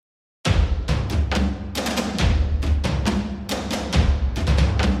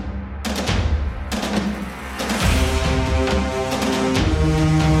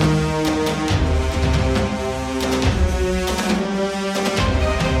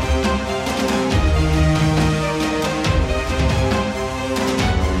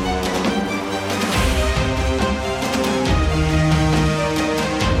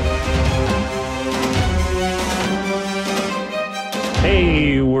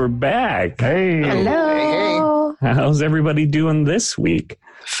we're back. Hey. Hello. Hey. How's everybody doing this week?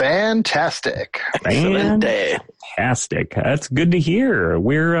 Fantastic. Fantastic. That's good to hear.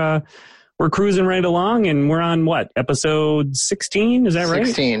 We're cruising right along, and we're on what, episode 16? Is that right?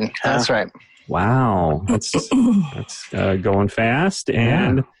 16. That's right. Wow, that's going fast,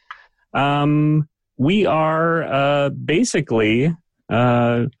 and we are basically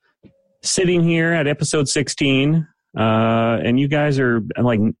sitting here at episode 16, and you guys are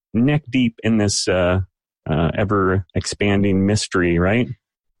like neck deep in this ever expanding mystery, right?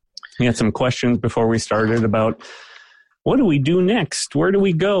 We had some questions before we started about what do we do next? Where do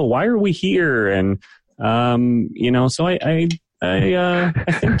we go? Why are we here? And so I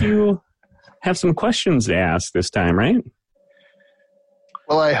think you have some questions to ask this time, right?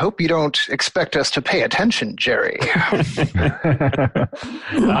 Well, I hope you don't expect us to pay attention, Jerry. I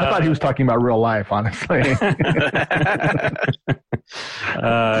thought he was talking about real life, honestly.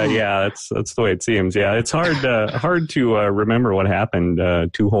 Yeah, that's the way it seems. Yeah, it's hard to remember what happened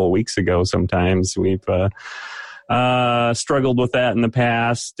 2 whole weeks ago. Sometimes we've struggled with that in the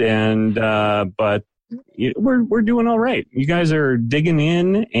past, and but we're doing all right. You guys are digging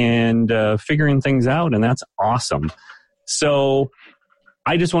in and figuring things out, and that's awesome. So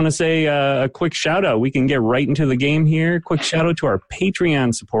I just want to say a quick shout out. We can get right into the game here. Quick shout out to our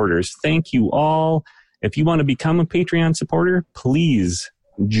Patreon supporters. Thank you all. If you want to become a Patreon supporter, please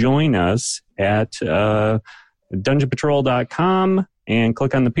join us at dungeonpatrol.com and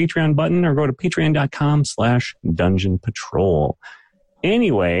click on the Patreon button, or go to patreon.com/dungeonpatrol.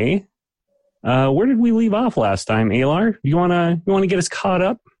 Anyway, where did we leave off last time, Alar? You wanna get us caught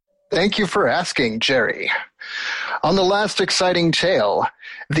up? Thank you for asking, Jerry. On the last exciting tale,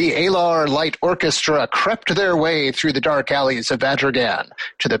 the Alar Light Orchestra crept their way through the dark alleys of Adragan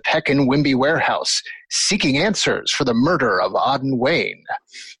to the Peck and Wimby warehouse, seeking answers for the murder of Auden Wayne.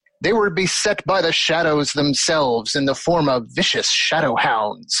 They were beset by the shadows themselves in the form of vicious shadow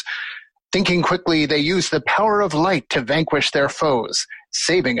hounds. Thinking quickly, they used the power of light to vanquish their foes,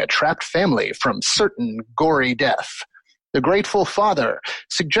 saving a trapped family from certain gory death. The grateful father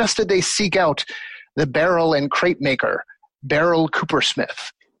suggested they seek out the barrel and crate maker, Beryl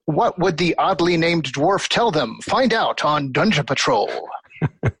Coopersmith. What would the oddly named dwarf tell them? Find out on Dungeon Patrol.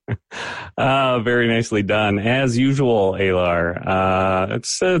 Very nicely done. As usual, Alar.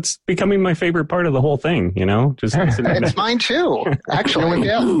 It's becoming my favorite part of the whole thing, you know? Just It's mine too, actually.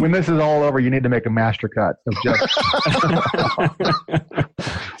 Yeah. When this is all over, you need to make a master cut of just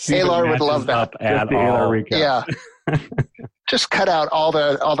Alar would love that. At the all. Alar recap. Yeah. Just cut out all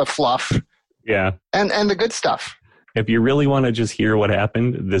the fluff. Yeah. And the good stuff. If you really want to just hear what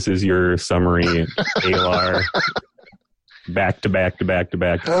happened, this is your summary, Alar. Back to back to back to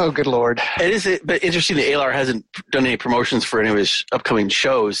back. Oh, good Lord. It is but interesting that Alar hasn't done any promotions for any of his upcoming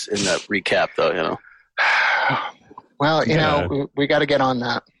shows in that recap, though, you know. Well, we got to get on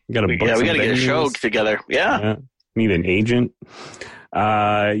that. We got to get a show together. Yeah. Need an agent.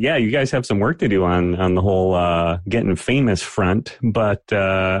 You guys have some work to do on the whole getting famous front, but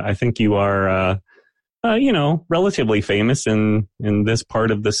I think you are relatively famous in this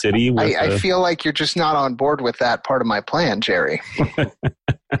part of the city. I feel like you're just not on board with that part of my plan, Jerry.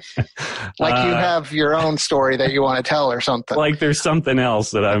 Like you have your own story that you want to tell or something. Like there's something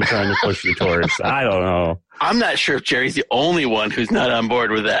else that I'm trying to push you towards. I don't know. I'm not sure if Jerry's the only one who's not on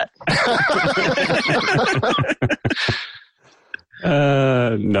board with that.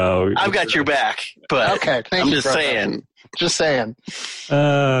 No. I've got your back, but okay, I'm just saying. Just saying.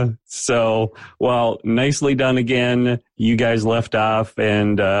 Nicely done again. You guys left off,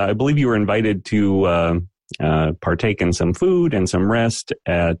 and I believe you were invited to partake in some food and some rest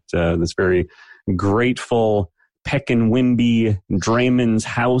at this very grateful Peck and Wimby Drayman's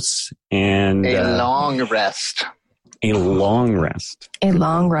house. And a long rest. A long rest. A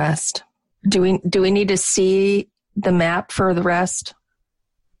long rest. Do we need to see the map for the rest?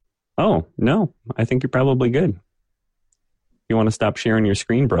 Oh, no. I think you're probably good. You want to stop sharing your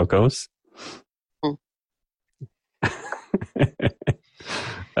screen, Brokos?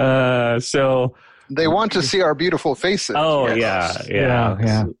 So they want to see our beautiful faces. Oh, yes.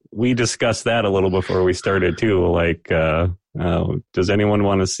 Yeah. We discussed that a little before we started too. Like, does anyone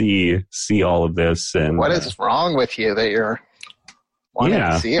want to see all of this? And what is wrong with you that you're wanting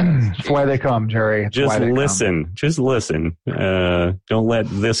to see it? That's why they come, Jerry. Just listen. Just listen. Don't let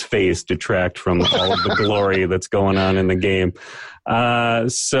this face detract from all of the glory that's going on in the game.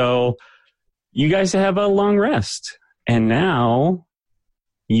 So you guys have a long rest, and now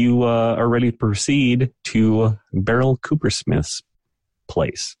you are ready to proceed to Beryl Coopersmith's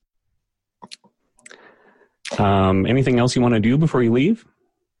place. Anything else you want to do before you leave?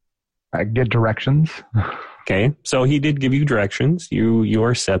 I get directions. Okay, so he did give you directions. You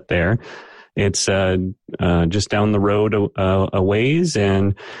are set there. It's just down the road a ways,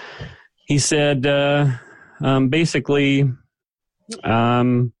 and he said basically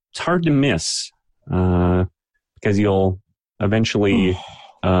it's hard to miss because you'll eventually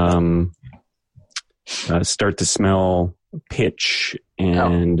start to smell pitch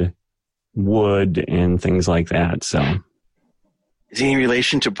and wood and things like that. So, is he in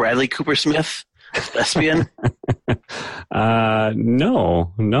relation to Bradley Cooper Smith, thespian?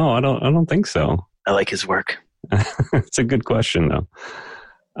 No, I don't think so. I like his work. It's a good question, though.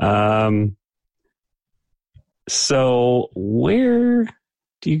 So where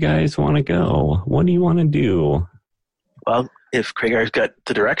do you guys want to go? What do you want to do? Well, if Kragar's got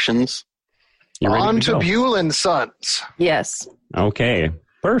the directions. On to Buell and Sons. Yes. Okay,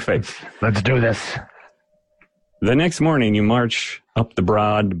 perfect. Let's do this. The next morning, you march up the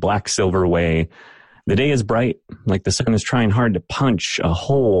broad black silver way. The day is bright, like the sun is trying hard to punch a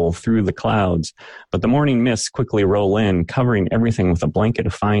hole through the clouds, but the morning mists quickly roll in, covering everything with a blanket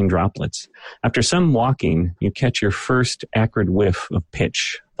of fine droplets. After some walking, you catch your first acrid whiff of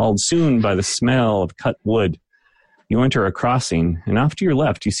pitch, followed soon by the smell of cut wood. You enter a crossing, and off to your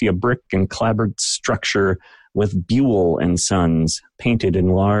left, you see a brick and clapboard structure with Buell and Sons painted in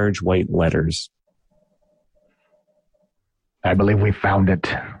large white letters. I believe we found it.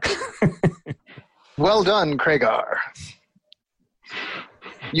 Well done, Kragar.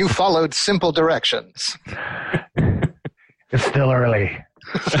 You followed simple directions. It's still early.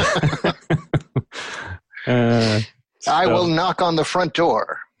 I will knock on the front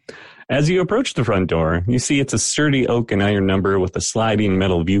door. As you approach the front door, you see it's a sturdy oak and iron number with a sliding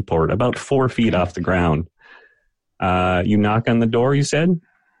metal viewport about 4 feet off the ground. You knock on the door, you said?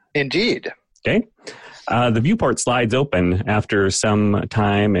 Indeed. Okay. The viewport slides open after some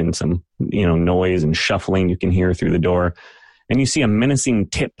time and some, noise and shuffling you can hear through the door. And you see a menacing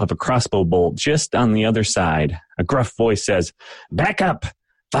tip of a crossbow bolt just on the other side. A gruff voice says, "Back up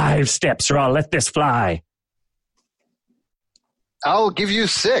 5 steps or I'll let this fly." I'll give you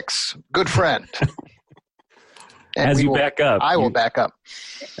 6, good friend. As you back up. I will back up.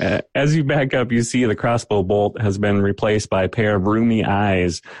 As you back up, you see the crossbow bolt has been replaced by a pair of rheumy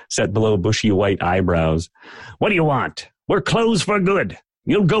eyes set below bushy white eyebrows. "What do you want? We're closed for good.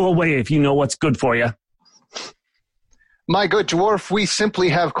 You'll go away if you know what's good for you." My good dwarf, we simply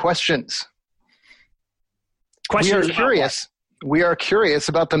have questions. Questions? We are curious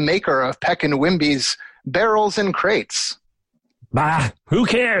about the maker of Peck and Wimby's barrels and crates. Bah, who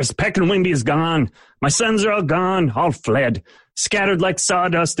cares? Peck and Wimby is gone. My sons are all gone, all fled, scattered like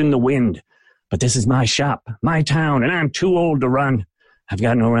sawdust in the wind. But this is my shop, my town, and I'm too old to run. I've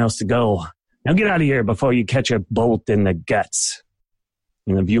got nowhere else to go. Now get out of here before you catch a bolt in the guts.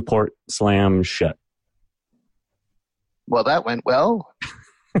 And the viewport slams shut. Well, that went well.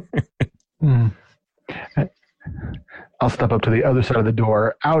 I'll step up to the other side of the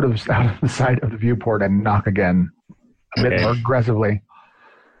door, out of the side of the viewport, and knock again, a bit more aggressively.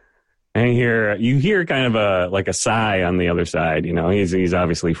 And you hear kind of a sigh on the other side. He's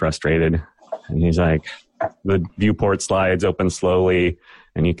obviously frustrated, and he's like, the viewport slides open slowly,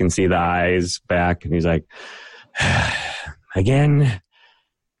 and you can see the eyes back, and he's like, "Again,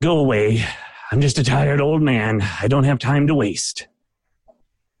 go away. I'm just a tired old man. I don't have time to waste."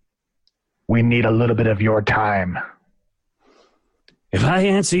 We need a little bit of your time. If I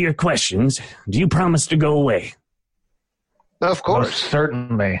answer your questions, do you promise to go away? Of course. Most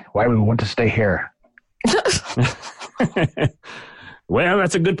certainly. Why would we want to stay here? Well,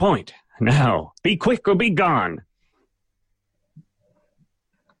 that's a good point. Now, be quick or be gone.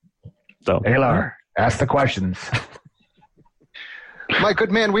 So, Alar, ask the questions. My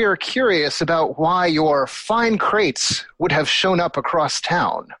good man, we are curious about why your fine crates would have shown up across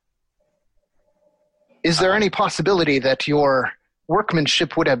town. Is there any possibility that your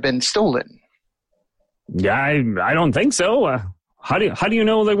workmanship would have been stolen? Yeah, I don't think so. How do you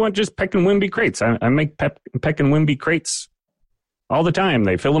know they weren't just Peck and Wimby crates? I make Peck and Wimby crates all the time.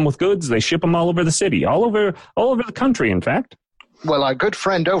 They fill them with goods. They ship them all over the city, all over the country, in fact. Well, our good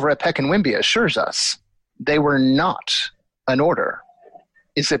friend over at Peck and Wimby assures us they were not an order.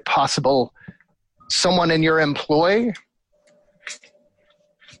 Is it possible someone in your employ?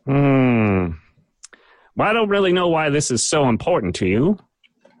 Well, I don't really know why this is so important to you,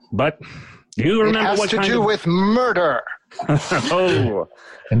 but do you remember what kind of... It has to do with murder. Oh.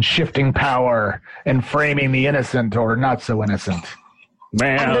 And shifting power and framing the innocent or not so innocent. Well,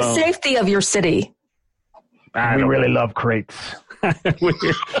 And the safety of your city. We really love crates.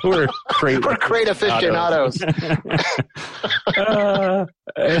 we're crate We're crate aficionados.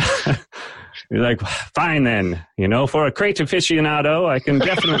 You're like, fine then. For a crate aficionado, I can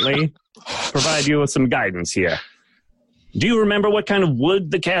definitely provide you with some guidance here. Do you remember what kind of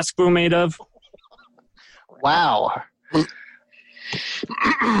wood the casks were made of? Wow.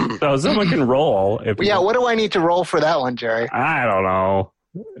 So someone can roll. What do I need to roll for that one, Jerry? I don't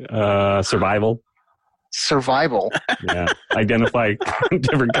know. Survival. Survival. Yeah. Identify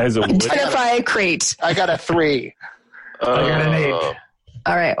different kinds of wood. Identify a crate. I got a 3. I got an 8.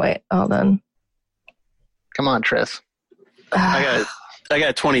 All right, wait, hold on. Come on, Tris. I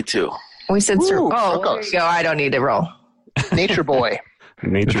got 22. We said, Ooh, there you go. I don't need to roll. Nature boy.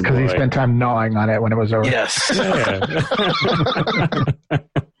 Nature Because he boy. spent time gnawing on it when it was over. Yes. Yeah.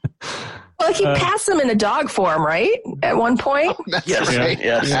 Well, he passed them in a dog form, right? At one point, That's Yes, right.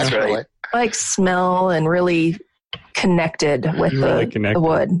 yes, that's Naturally. right. like smell and really connected with Really the connected.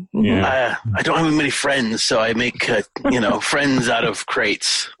 wood. Mhm. Yeah. I don't have many friends, so I make friends out of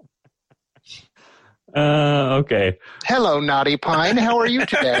crates. Okay. Hello, Naughty Pine. How are you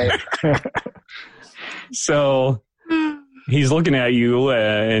today? So he's looking at you,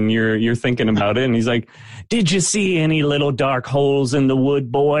 and you're thinking about it, and he's like, "Did you see any little dark holes in the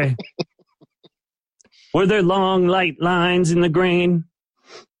wood, boy? Were there long light lines in the grain?"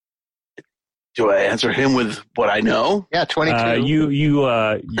 Do I answer him with what I know? Yeah, 22.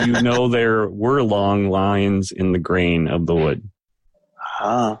 You know there were long lines in the grain of the wood.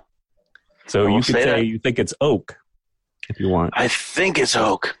 So We'll you could say say that. you think it's oak, if you want. I think it's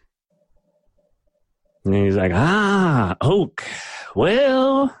oak. And he's like, oak.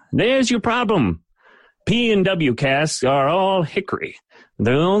 Well, there's your problem. P&W casks are all hickory.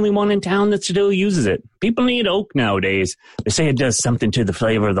 They're the only one in town that still uses it. People need oak nowadays. They say it does something to the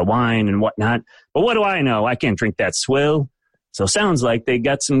flavor of the wine and whatnot. But what do I know? I can't drink that swill. So sounds like they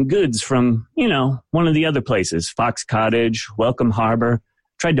got some goods from, one of the other places. Fox Cottage, Welcome Harbor.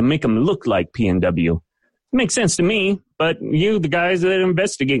 Tried to make them look like P&W. Makes sense to me, but you, the guys that are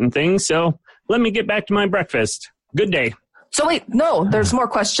investigating things, so let me get back to my breakfast. Good day. So wait, no, there's more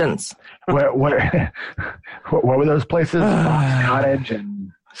questions. What were those places? Fox Cottage and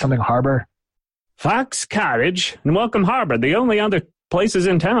something Harbor? Fox Cottage and Welcome Harbor, the only other places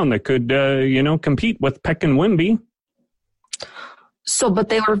in town that could, compete with Peck and Wimby. So, but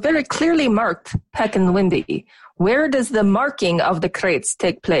they were very clearly marked, Peck and Wimby. Where does the marking of the crates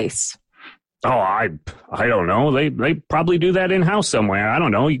take place? Oh, I don't know. They probably do that in-house somewhere. I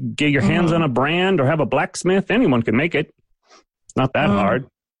don't know. You get your hands on a brand or have a blacksmith. Anyone can make it. It's not that hard.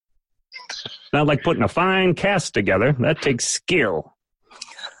 It's not like putting a fine cast together. That takes skill.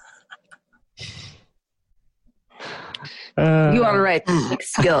 You are right. Big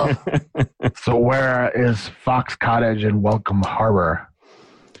skill. So where is Fox Cottage and Welcome Harbor?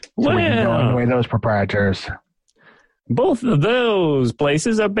 So we can go anyway those proprietors. Both of those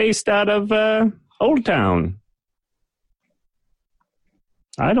places are based out of Old Town.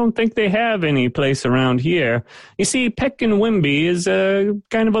 I don't think they have any place around here. You see, Peck and Wimby is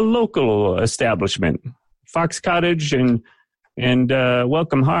kind of a local establishment. Fox Cottage and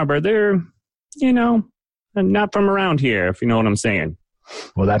Welcome Harbor, they're, not from around here, if you know what I'm saying.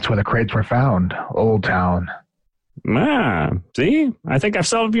 Well, that's where the crates were found. Old Town. See? I think I've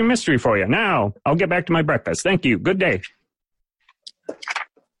solved your mystery for you. Now, I'll get back to my breakfast. Thank you. Good day.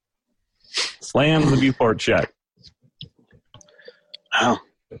 Slam the viewport shut. Wow.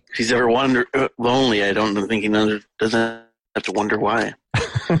 If he's ever lonely, I don't think he doesn't have to wonder why.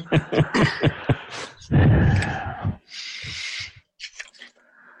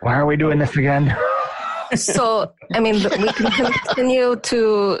 Why are we doing this again? So, we can continue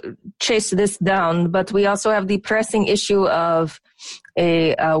to chase this down, but we also have the pressing issue of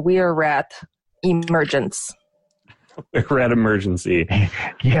a Weir rat emergence. Rat emergency.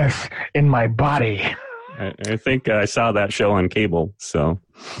 Yes, in my body. I think I saw that show on cable, so.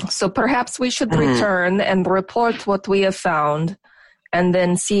 So perhaps we should return and report what we have found, and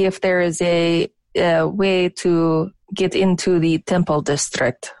then see if there is a way to get into the Temple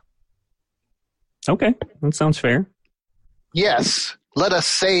District. Okay, that sounds fair. Yes, let us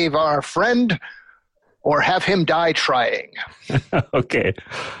save our friend or have him die trying. Okay,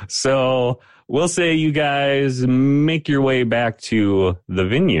 so we'll say you guys make your way back to the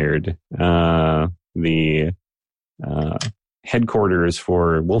vineyard, the headquarters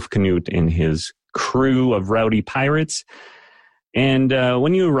for Wolf Canute and his crew of rowdy pirates. And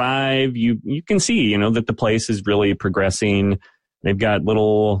when you arrive, you can see, that the place is really progressing. They've got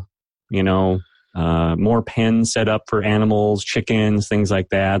little, more pens set up for animals, chickens, things like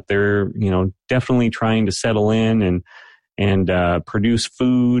that. They're, definitely trying to settle in and produce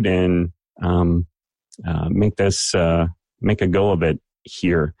food and make a go of it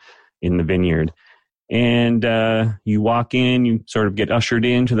here in the vineyard. And you walk in, you sort of get ushered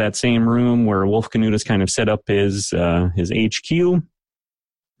into that same room where Wolf Canute has kind of set up his HQ.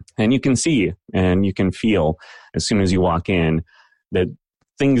 And you can see and you can feel as soon as you walk in that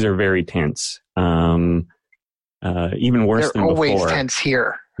things are very tense. Even worse than before. They're always tense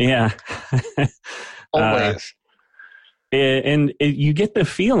here. Yeah. Always. You get the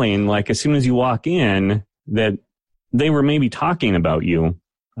feeling like as soon as you walk in that they were maybe talking about you.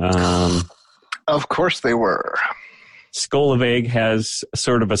 Of course they were. Skolaveg has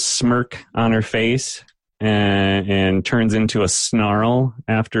sort of a smirk on her face and turns into a snarl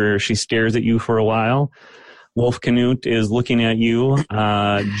after she stares at you for a while. Wolf Canute is looking at you,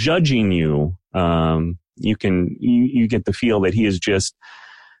 judging you. You get the feel that he is just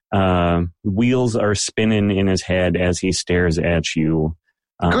wheels are spinning in his head as he stares at you.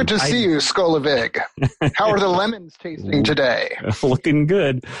 Good to see you, Skolavig. How are the lemons tasting today? Looking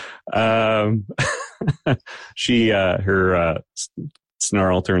good. Her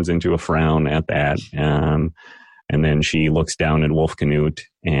snarl turns into a frown at that. And then she looks down at Wolf Canute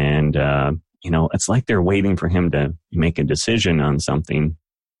and, it's like they're waiting for him to make a decision on something.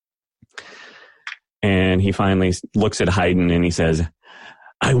 And he finally looks at Haydn and he says,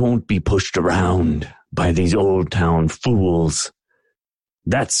 I won't be pushed around by these old town fools.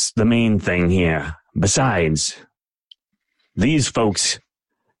 That's the main thing here. Besides, these folks,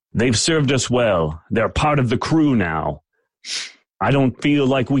 they've served us well. They're part of the crew now. I don't feel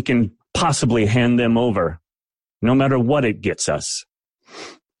like we can possibly hand them over, no matter what it gets us.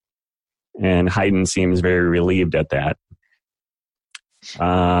 And Haydn seems very relieved at that.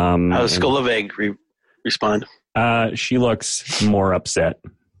 How does Skolaveg respond? She looks more upset.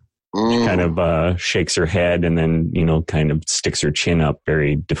 She kind of shakes her head and then, kind of sticks her chin up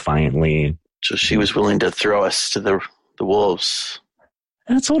very defiantly. So she was willing to throw us to the wolves.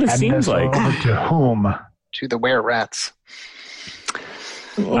 That's what it seems like. To whom? To the were-rats.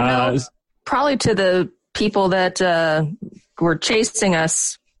 Probably to the people that were chasing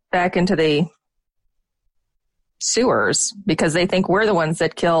us back into the sewers because they think we're the ones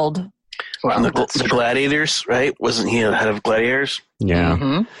that killed. Well, the gladiators, right? Wasn't he a head of gladiators? Yeah.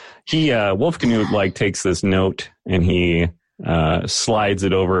 Mm-hmm. He, Wolf Canute, takes this note and he slides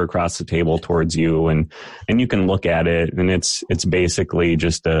it over across the table towards you and you can look at it and it's basically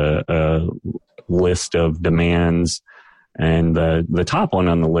just a list of demands. And the top one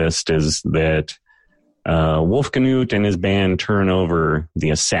on the list is that Wolf Canute and his band turn over the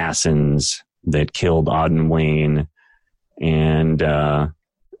assassins that killed Auden Wayne and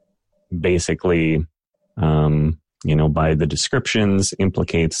basically, by the descriptions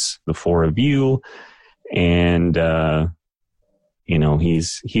implicates the four of you and,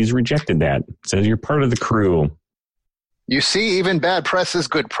 he's rejected that. Says you're part of the crew. You see, even bad press is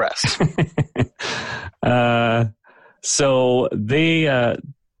good press. So they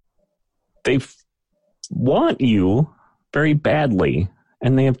want you very badly,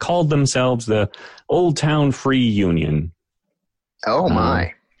 and they have called themselves the Old Town Free Union. Oh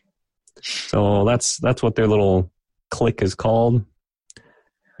my! So that's what their little clique is called,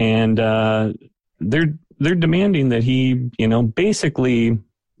 and they're demanding that he, basically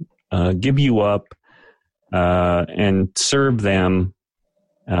give you up and serve them.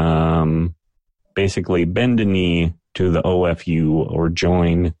 Basically, bend a knee to the OFU or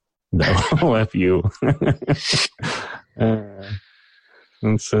join the OFU.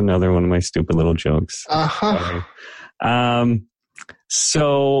 That's another one of my stupid little jokes. Uh-huh.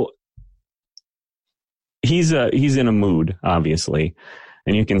 So he's in a mood, obviously,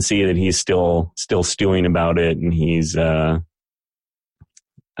 and you can see that he's still stewing about it, and he's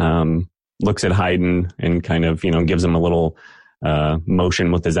looks at Haydn and kind of gives him a little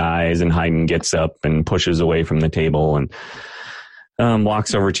motion with his eyes, and Haydn gets up and pushes away from the table and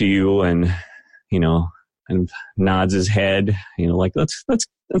walks over to you and and nods his head, like let's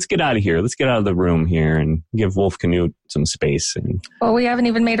get out of here. Let's get out of the room here and give Wolf Canute some space. And well, we haven't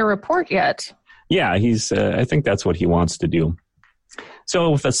even made a report yet. Yeah, he's. I think that's what he wants to do.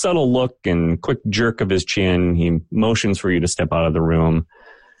 So with a subtle look and quick jerk of his chin, he motions for you to step out of the room,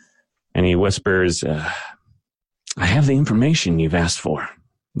 and he whispers, I have the information you've asked for.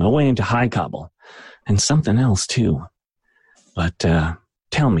 My way into High Cobble, and something else too. But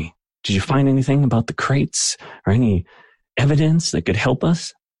tell me, did you find anything about the crates or any evidence that could help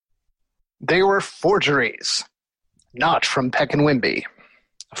us? They were forgeries, not from Peck and Wimby.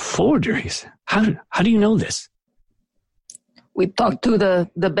 Forgeries? How do you know this? We talked to the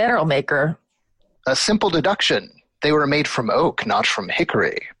barrel maker. A simple deduction. They were made from oak, not from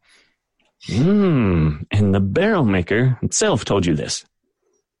hickory. And the barrel maker himself told you this.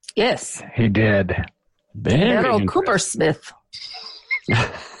 Yes. He did. Barrel Coopersmith.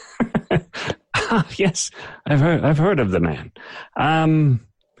 Yes, I've heard of the man.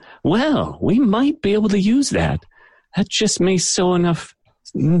 Well, we might be able to use that. That just may sow enough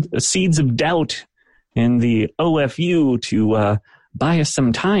seeds of doubt in the OFU to buy us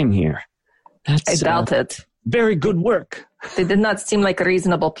some time here. That's, I doubt it. Very good work. They did not seem like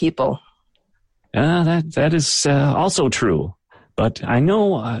reasonable people. That is also true. But I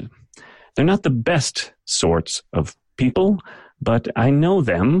know they're not the best sorts of people, but I know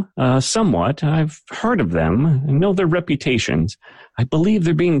them somewhat. I've heard of them. I know their reputations. I believe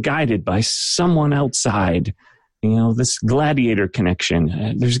they're being guided by someone outside. You know, this gladiator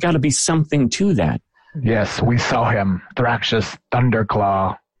connection. There's got to be something to that. Yes, we saw him. Thraxus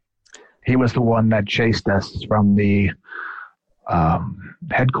Thunderclaw. He was the one that chased us from the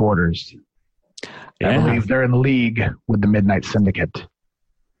headquarters. Yeah. I believe they're in league with the Midnight Syndicate.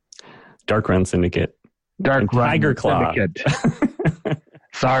 Dark Run Syndicate. Dark Run Tiger Claw. Syndicate.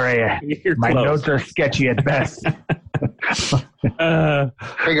 Sorry, You're my close. notes are sketchy at best.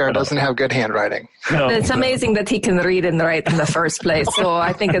 Rhaegar doesn't have good handwriting. No, It's amazing that he can read and write in the first place, so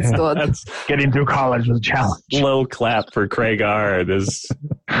I think it's good. that's Getting through college was a challenge. low clap for Craig Ard is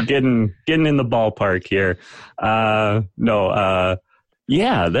getting in the ballpark here.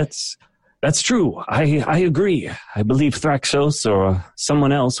 Yeah, that's true. I agree. I believe Thraxos or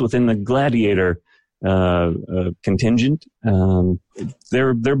someone else within the Gladiator contingent,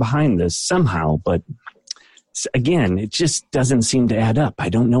 they're behind this somehow. But again, it just doesn't seem to add up. I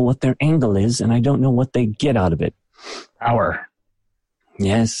don't know what their angle is, and I don't know what they get out of it. Power.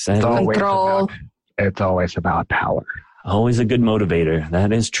 Yes, Control. It's always about power. always a good motivator.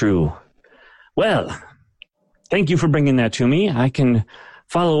 That is true. Well, thank you for bringing that to me. I can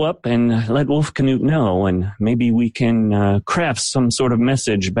follow up and let Wolf Canute know, and maybe we can craft some sort of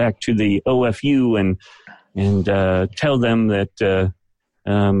message back to the OFU and tell them that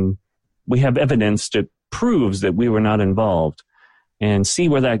we have evidence that proves that we were not involved, and see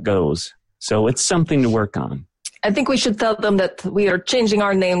where that goes. So it's something to work on. I think we should tell them that we are changing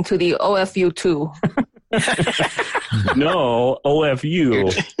our name to the OFU too. No,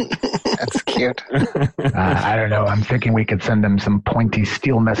 OFU. That's cute. I don't know. I'm thinking we could send them some pointy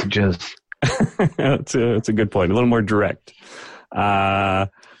steel messages. It's a good point. A little more direct.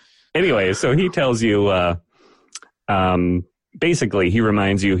 Anyway, so he tells you, basically, he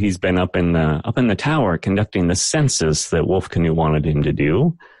reminds you he's been up in the tower conducting the census that Wolf Canute wanted him to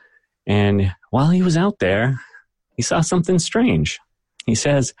do. And while he was out there, he saw something strange. He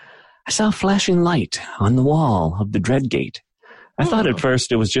says, I saw a flashing light on the wall of the Dreadgate. I thought at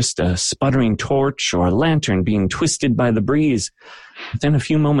first it was just a sputtering torch or a lantern being twisted by the breeze. But then a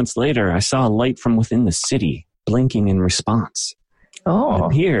few moments later, I saw a light from within the city, blinking in response. It Oh,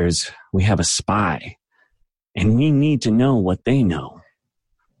 appears we have a spy, and we need to know what they know.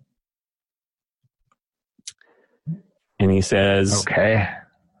 And he says, Okay.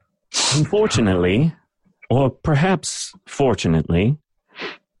 unfortunately, or perhaps fortunately,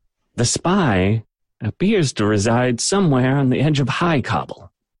 the spy appears to reside somewhere on the edge of High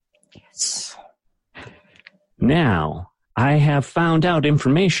Cobble. Now, I have found out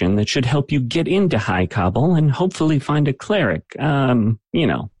information that should help you get into High Cobble and hopefully find a cleric, for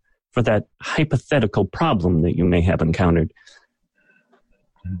that hypothetical problem that you may have encountered.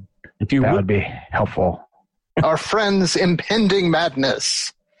 If you That would, would be helpful. Our friend's impending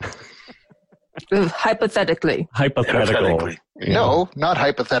madness. hypothetically. hypothetical. No, not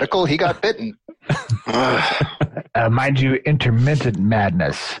hypothetical. He got bitten. Mind you, intermittent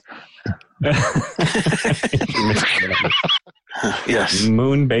madness. Yes.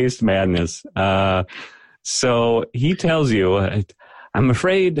 Moon-based madness. So he tells you, I'm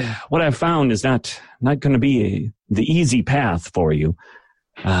afraid what I've found is not going to be the easy path for you.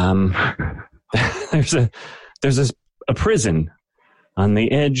 There's a prison on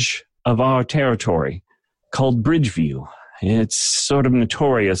the edge of our territory called Bridgeview. It's sort of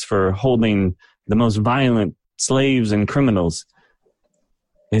notorious for holding the most violent slaves and criminals.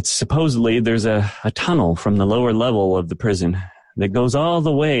 It's supposedly there's a tunnel from the lower level of the prison that goes all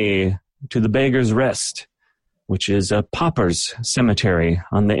the way to the Beggar's Rest, which is a pauper's cemetery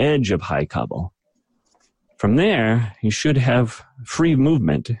on the edge of High Cobble. From there, you should have free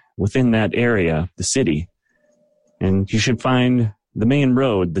movement within that area, the city, and you should find the main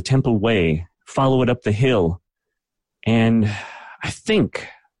road, the Temple Way, follow it up the hill, and I think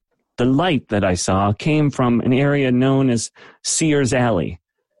the light that I saw came from an area known as Sears Alley.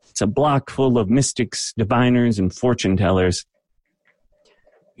 It's a block full of mystics, diviners, and fortune tellers.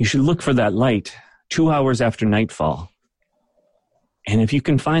 You should look for that light 2 hours after nightfall. And if you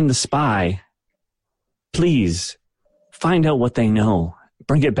can find the spy, please find out what they know.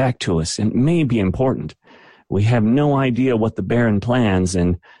 Bring it back to us. It may be important. We have no idea what the Baron plans,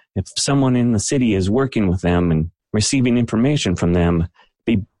 and if someone in the city is working with them and receiving information from them, it'd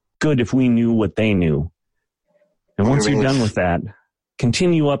be good if we knew what they knew. And once you're done with that,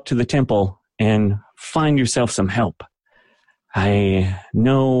 continue up to the temple and find yourself some help. I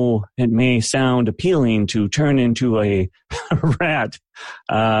know it may sound appealing to turn into a rat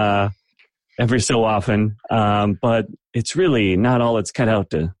every so often, but it's really not all it's cut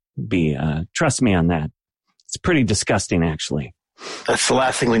out to be. Trust me on that. It's pretty disgusting, actually. That's the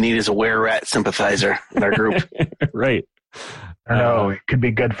last thing we need is a were-rat sympathizer in our group. Right. I know, it could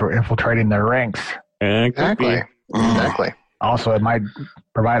be good for infiltrating their ranks. Exactly. Exactly. Also, it might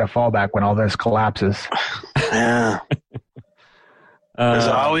provide a fallback when all this collapses. Yeah. There's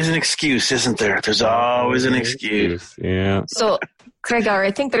always an excuse, isn't there? There's always an excuse. Yeah. So, Kregar,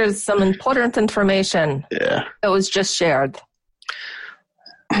 I think there's some important information that was just shared.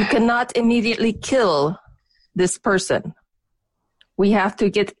 You cannot immediately kill this person. We have to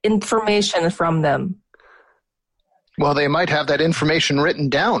get information from them. Well, they might have that information written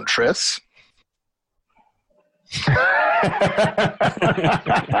down, Triss.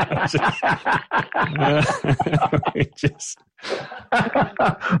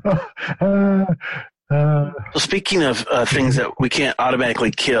 So speaking of things that we can't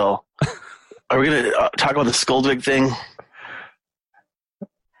automatically kill, are we going to talk about the Skoldvig thing?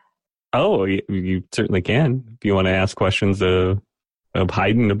 Oh, you certainly can. If you want to ask questions of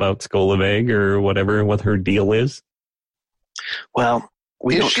Haydn about Skoloveg or whatever, what her deal is. Well,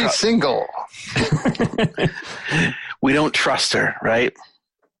 is she single? We don't trust her, right?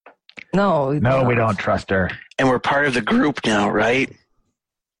 No, we don't trust her. And we're part of the group now, right?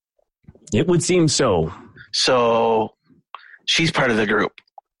 It would seem so. So she's part of the group.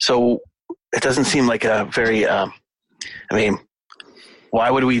 So it doesn't seem like a very,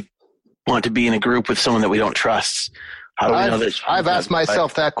 why would we want to be in a group with someone that we don't trust? How do we know that? I've asked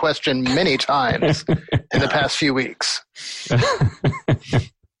myself that question many times in the past few weeks.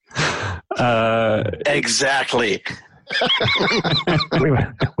 Exactly.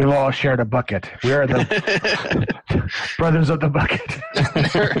 We've all shared a bucket. We are the brothers of the bucket.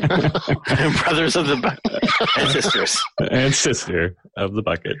 Brothers of the bucket. And sisters. And sister of the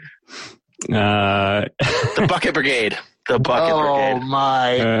bucket. The Bucket Brigade. The Bucket Brigade. Oh,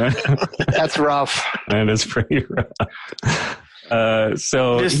 my. That's rough. That is pretty rough.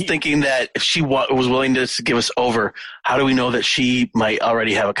 Thinking that if she was willing to give us over, how do we know that she might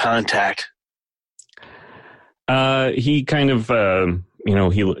already have a contact? He kind of,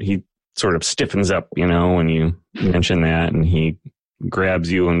 he sort of stiffens up, when you mention that, and he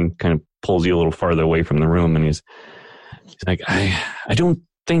grabs you and kind of pulls you a little farther away from the room, and he's like, I don't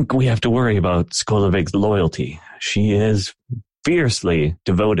think we have to worry about Skolovig's loyalty. She is fiercely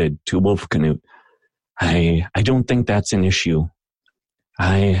devoted to Wolfcanute. I don't think that's an issue.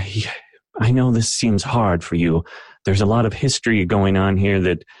 I know this seems hard for you. There's a lot of history going on here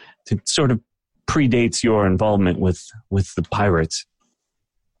that sort of predates your involvement with the pirates.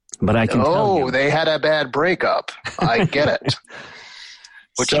 But I can tell you. Oh, they had a bad breakup. I get it.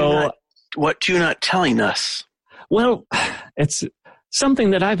 What you're not telling us? Well, it's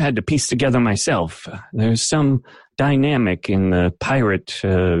something that I've had to piece together myself. There's some dynamic in the pirate,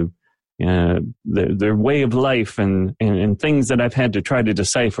 their way of life and things that I've had to try to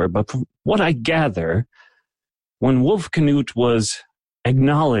decipher. But from what I gather, when Wolfcanute was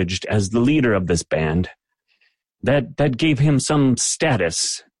acknowledged as the leader of this band, that gave him some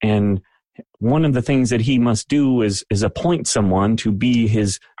status, and one of the things that he must do is appoint someone to be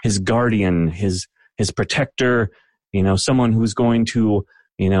his guardian, his protector, someone who's going to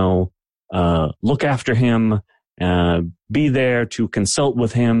look after him, be there to consult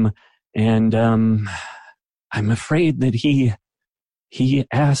with him, and I'm afraid that he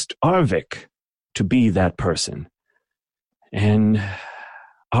asked Arvik to be that person, and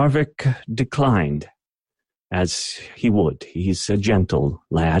Arvik declined, as he would. He's a gentle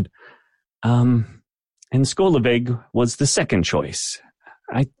lad. And Skolovig was the second choice.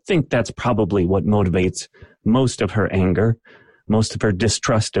 I think that's probably what motivates most of her anger, most of her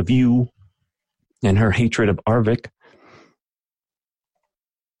distrust of you, and her hatred of Arvik.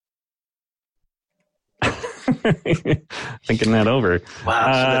 Thinking that over.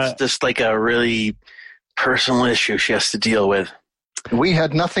 Wow, so that's just like a really personal issue she has to deal with. We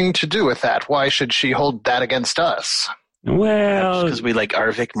had nothing to do with that. Why should she hold that against us? Well, because we like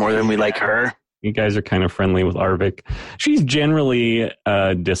Arvik more than we like her. You guys are kind of friendly with Arvik. She's generally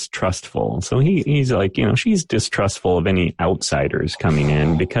distrustful. So he's like, she's distrustful of any outsiders coming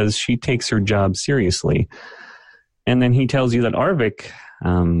in because she takes her job seriously. And then he tells you that Arvik's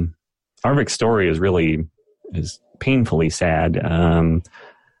story is painfully sad.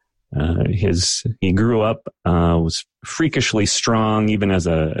 He grew up, was freakishly strong even as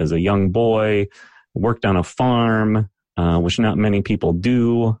a young boy, worked on a farm, which not many people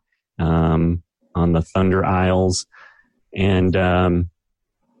do, on the Thunder Isles. And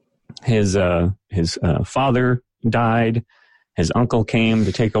his father died. His uncle came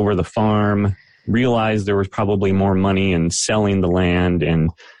to take over the farm, realized there was probably more money in selling the land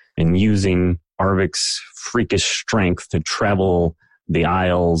and using Arvik's freakish strength to travel the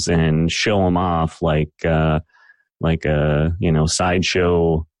Isles and show him off like a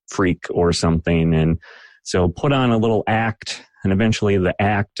sideshow freak or something. And so put on a little act, and eventually the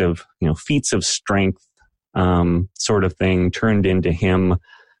act of, feats of strength, sort of thing turned into him,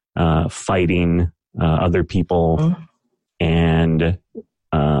 fighting, other people. And,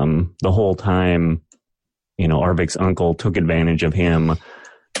 the whole time, Arvik's uncle took advantage of him,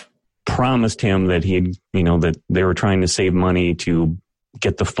 promised him that that they were trying to save money to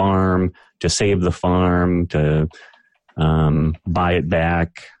get the farm, to save the farm, to buy it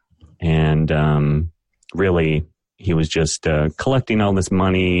back. And really, he was just collecting all this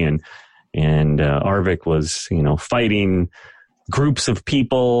money, and Arvik was, fighting groups of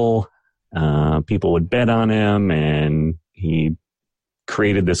people. People would bet on him, and he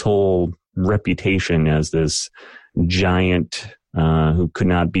created this whole reputation as this giant who could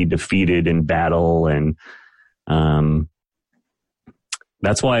not be defeated in battle. And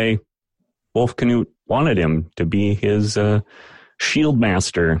that's why Wolf Canute wanted him to be his shield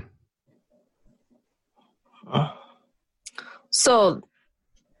master. So,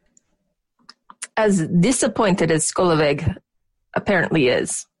 as disappointed as Skoloveg apparently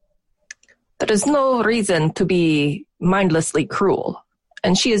is, there is no reason to be mindlessly cruel.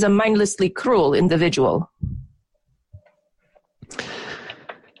 And she is a mindlessly cruel individual.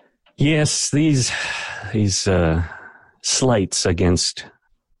 Yes, these slights against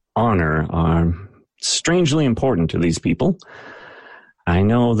honor are strangely important to these people. I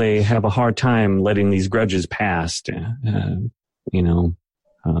know they have a hard time letting these grudges pass. And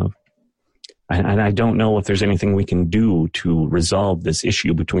I don't know if there's anything we can do to resolve this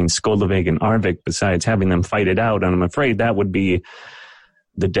issue between Skoloveg and Arvik besides having them fight it out. And I'm afraid that would be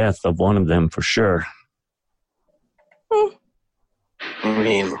the death of one of them for sure. I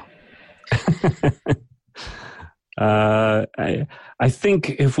mean, I think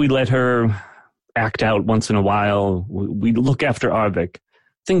if we let her act out once in a while, we look after Arvik,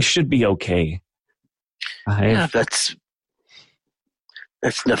 things should be okay. Yeah, that's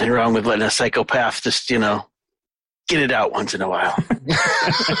nothing wrong with letting a psychopath just, get it out once in a while.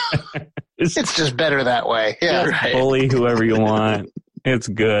 It's just better that way. Yeah. Right. Bully whoever you want. It's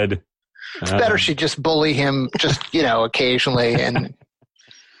good. It's better she just bully him just, occasionally. And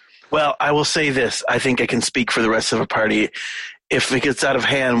well, I will say this. I think I can speak for the rest of the party. If it gets out of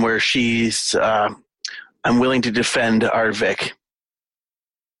hand where she's, I'm willing to defend Arvik.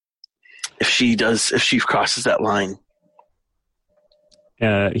 If she crosses that line.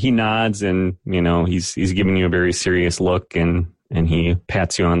 He nods, and he's giving you a very serious look, and he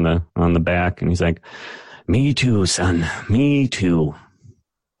pats you on the back, and he's like, "Me too, son. Me too."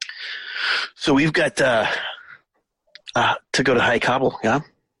 So we've got to go to High Cobble, yeah?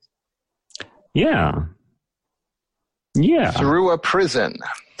 Yeah. Yeah. Through a prison.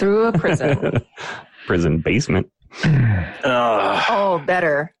 Prison basement.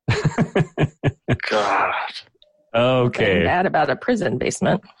 Better. God. Okay. Nothing bad about a prison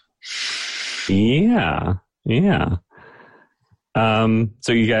basement. Yeah. So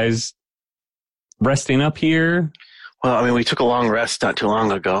you guys resting up here? Well, I mean, we took a long rest not too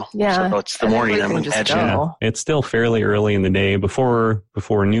long ago. Yeah. So it's the morning, I would imagine. Yeah, it's still fairly early in the day, before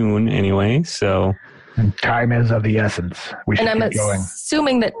noon anyway, so. And time is of the essence. We should and I'm keep going.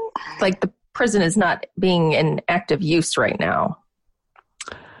 assuming that, the prison is not being in active use right now.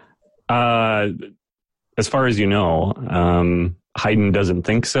 As far as you know, Hayden doesn't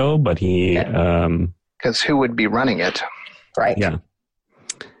think so, but he... Because who would be running it? Right. Yeah.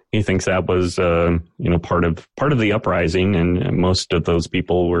 He thinks that was, part of the uprising, and most of those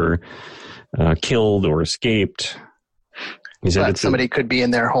people were killed or escaped. He said somebody could be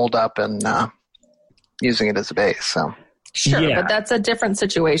in there holed up and using it as a base. So sure, yeah. But that's a different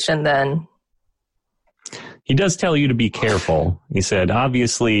situation than. He does tell you to be careful. He said,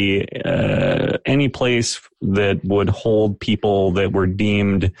 obviously, any place that would hold people that were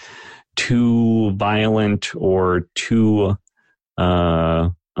deemed too violent or too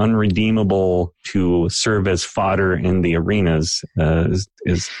unredeemable to serve as fodder in the arenas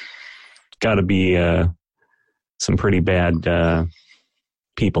is got to be some pretty bad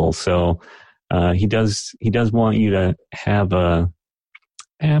people. So he does want you to have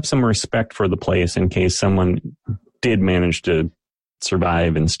some respect for the place in case someone did manage to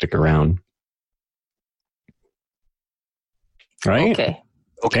survive and stick around. Right?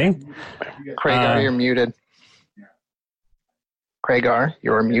 Okay. Kragar, you're muted. Kragar,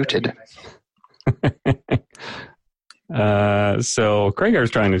 you're muted. So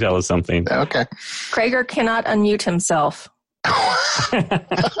Kragar's trying to tell us something. Okay. Kragar cannot unmute himself.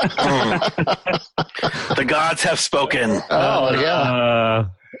 The gods have spoken. Oh, yeah.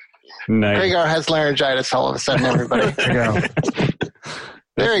 Nice. Kragar has laryngitis all of a sudden, everybody. There you go.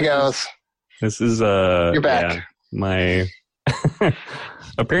 There he goes. This is You're back. Yeah, my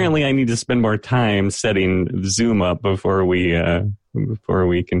apparently I need to spend more time setting Zoom up before we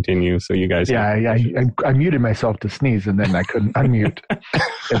continue. So you guys, I muted myself to sneeze and then I couldn't unmute.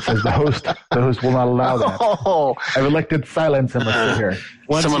 It says the host will not allow that. Oh, I've elected silence and must sit here.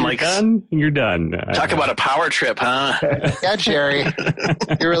 once Someone you're likes- done, you're done. Talk about a power trip, huh? yeah, Jerry.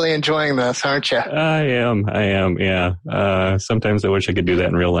 You're really enjoying this, aren't you? I am. Yeah. Sometimes I wish I could do that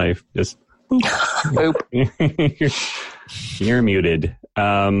in real life. Just Boop. you're muted.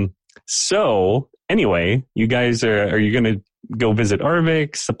 So anyway, you guys are you going to go visit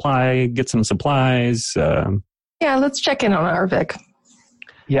Arvik, get some supplies? Yeah, let's check in on Arvik.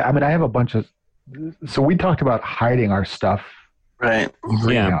 Yeah, I mean, I have a bunch of. So we talked about hiding our stuff Right. in the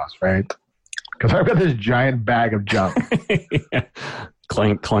greenhouse, right? Because I've got this giant bag of junk. Yeah.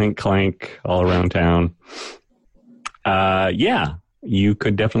 Clank, clank, clank all around town. Yeah, you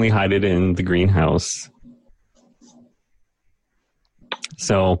could definitely hide it in the greenhouse.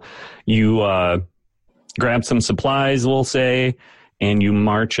 So you grab some supplies, we'll say, and you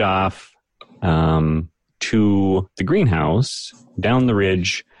march off to the greenhouse down the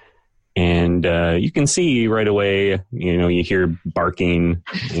ridge. And you can see right away, you hear barking,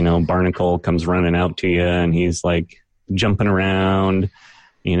 Barnacle comes running out to you and he's like jumping around,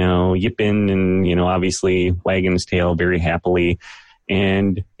 yipping and, obviously wagging his tail very happily.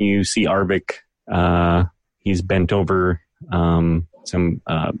 And you see Arvik, he's bent over some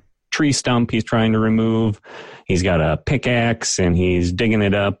tree stump he's trying to remove. He's got a pickaxe and he's digging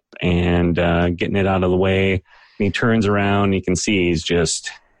it up and getting it out of the way. And he turns around, you can see he's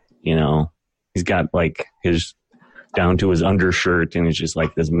just, he's got like his down to his undershirt and it's just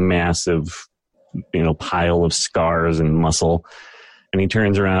like this massive, pile of scars and muscle. And he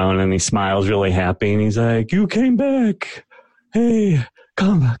turns around and he smiles really happy and he's like, "You came back. Hey,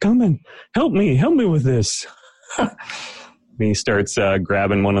 come and help me with this." And he starts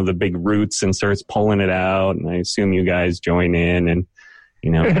grabbing one of the big roots and starts pulling it out. And I assume you guys join in and,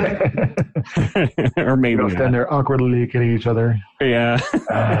 or maybe We'll stand there awkwardly looking at each other. Yeah.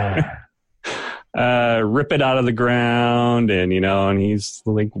 Rip it out of the ground and, and he's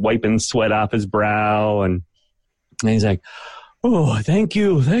like wiping sweat off his brow and he's like, "Oh, thank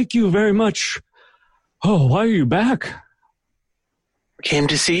you very much. Oh, why are you back? Came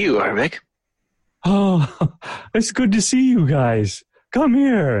to see you, Arvik. Oh, it's good to see you guys. Come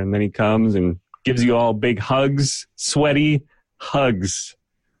here." And then he comes and gives you all big hugs, sweaty hugs.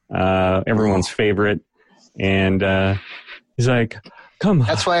 Everyone's favorite. And he's like, "Come."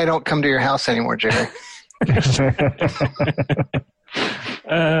 That's why I don't come to your house anymore, Jerry.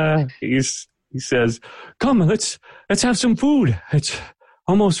 He says, "Come, let's have some food. It's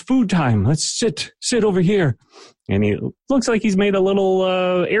almost food time. Let's sit over here." And he looks like he's made a little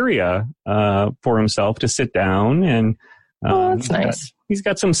area for himself to sit down. And That's nice. He's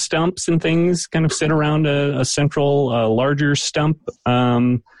got some stumps and things kind of sit around a central, larger stump,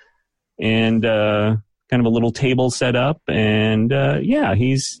 and kind of a little table set up. And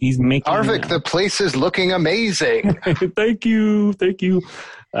he's making Arvik, the place is looking amazing. Thank you.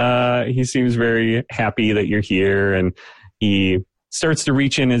 He seems very happy that you're here, and he starts to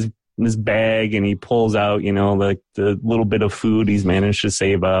reach in his bag and he pulls out, like the little bit of food he's managed to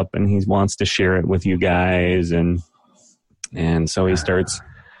save up, and he wants to share it with you guys. And so he starts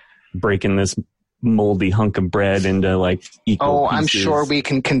breaking this moldy hunk of bread into like equal pieces. I'm sure we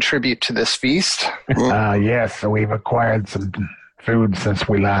can contribute to this feast. Yes, so we've acquired some food since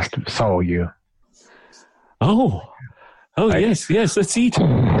we last saw you. Oh, yes, let's eat.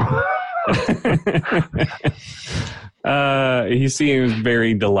 He seems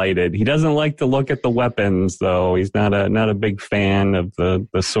very delighted. He doesn't like to look at the weapons, though. He's not a big fan of the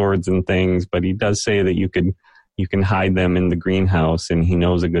swords and things, but he does say that you can hide them in the greenhouse, and he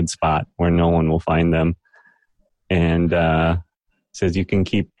knows a good spot where no one will find them. And says you can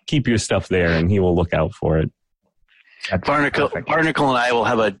keep your stuff there, and he will look out for it. Barnacle and I will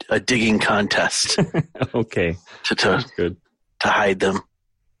have a digging contest. Okay, to good. To hide them.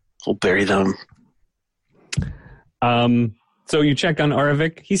 We'll bury them. So you check on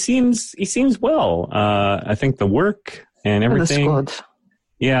Arvik. He seems well. I think the work and everything. The squad.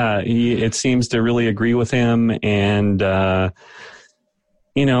 Yeah, it seems to really agree with him, and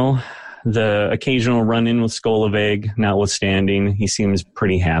the occasional run-in with Skolavig notwithstanding, he seems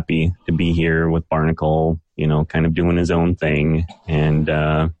pretty happy to be here with Barnacle. Kind of doing his own thing, and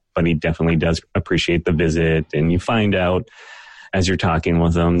but he definitely does appreciate the visit. And you find out as you're talking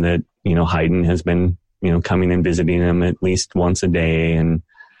with him that Haydn has been coming and visiting him at least once a day, and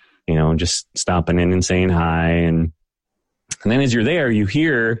just stopping in and saying hi. And then as you're there, you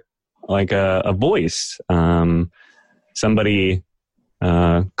hear like a voice, somebody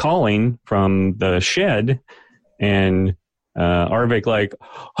calling from the shed, and Arvik like,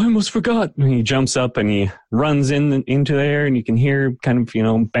 I almost forgot. And he jumps up and he runs into there, and you can hear kind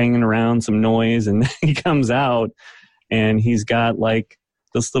of banging around some noise, and then he comes out and he's got like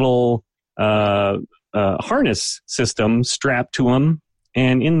this little harness system strapped to him,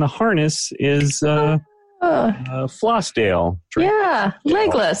 and in the harness is Flossdale. Yeah,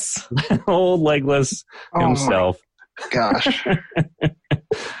 Legless. Old Legless himself. Gosh.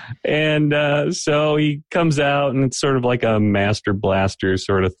 And so he comes out, and it's sort of like a Master Blaster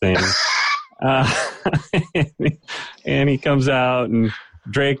sort of thing. And he comes out, and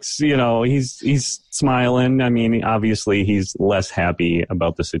Drake's, he's smiling. I mean, obviously he's less happy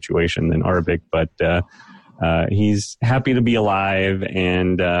about the situation than Arvik, but he's happy to be alive.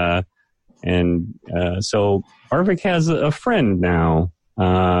 And so Arvik has a friend now,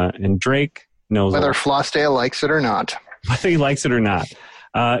 and Drake knows whether Flossdale likes it or not. Whether he likes it or not.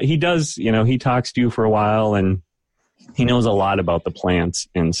 He does, he talks to you for a while, and he knows a lot about the plants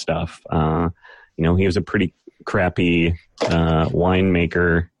and stuff. He was a pretty crappy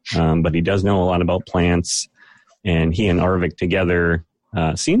winemaker, but he does know a lot about plants, and he and Arvik together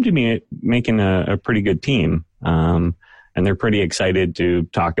seem to be making a pretty good team. And they're pretty excited to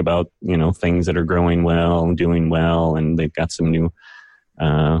talk about, things that are growing well and doing well, and they've got some new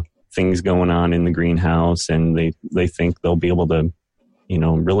things going on in the greenhouse, and they think they'll be able to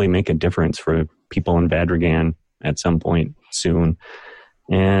really make a difference for people in Vadrigan at some point soon.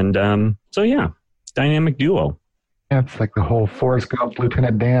 And so yeah, dynamic duo. Yeah, it's like the whole Forrest Gump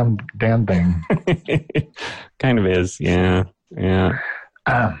Lieutenant Dan thing. Kind of is, yeah.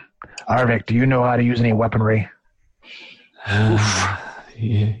 Arvik, do you know how to use any weaponry?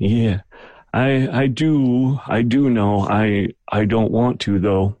 Yeah. I do know. I don't want to,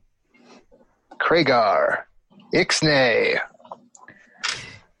 though. Kragar. Ixnay.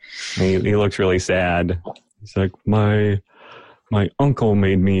 He looks really sad. He's like, my uncle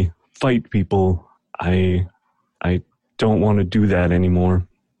made me fight people. I don't want to do that anymore.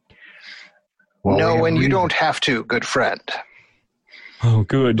 Well, no, and you don't have to, good friend. Oh,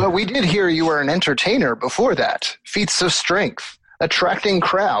 good. But we did hear you were an entertainer before that. Feats of strength, attracting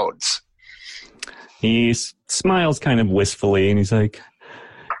crowds. He smiles kind of wistfully, and he's like,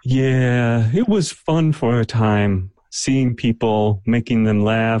 yeah, it was fun for a time, seeing people, making them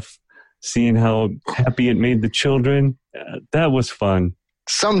laugh, seeing how happy it made the children. That was fun.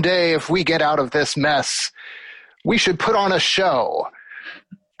 Someday, if we get out of this mess, we should put on a show.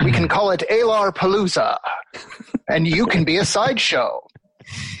 We can call it Alar Palooza, and you can be a sideshow.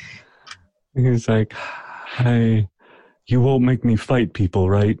 He's like, you won't make me fight people,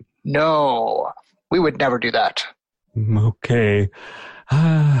 right? No, we would never do that. Okay.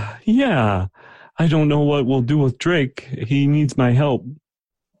 Yeah, I don't know what we'll do with Drake. He needs my help.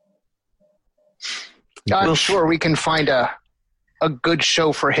 I'm sure we can find a good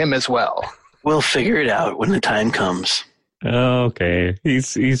show for him as well. We'll figure it out when the time comes. Okay. He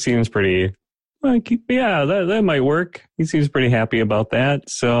seems pretty, like, yeah, that might work. He seems pretty happy about that.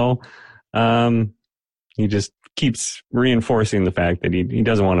 So he just keeps reinforcing the fact that he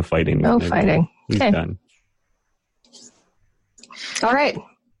doesn't want to fight anymore. No fighting. He's done. All right.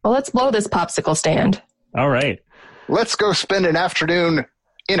 Well, let's blow this popsicle stand. All right. Let's go spend an afternoon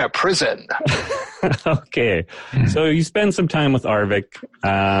in a prison. Okay. So you spend some time with Arvik,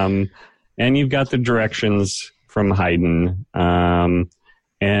 and you've got the directions from Haydn. And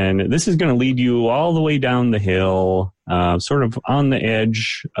this is going to lead you all the way down the hill, sort of on the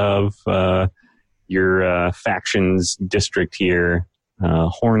edge of, your factions district here,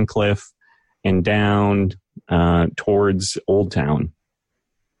 Horncliffe, and down towards Old Town.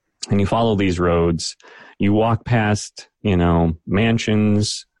 And you follow these roads. You walk past,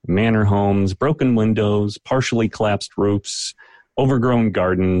 mansions, manor homes, broken windows, partially collapsed roofs, overgrown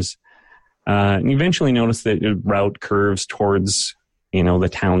gardens. And you eventually notice that the route curves towards, the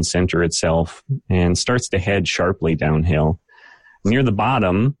town center itself and starts to head sharply downhill. Near the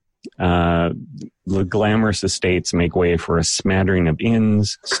bottom, the glamorous estates make way for a smattering of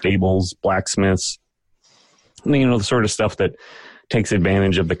inns, stables, blacksmiths, the sort of stuff that takes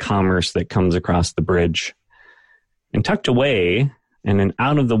advantage of the commerce that comes across the bridge. And tucked away in an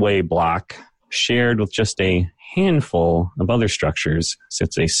out-of-the-way block, shared with just a handful of other structures,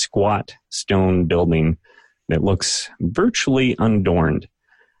 sits a squat stone building that looks virtually unadorned.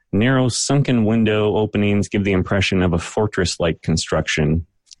 Narrow sunken window openings give the impression of a fortress-like construction,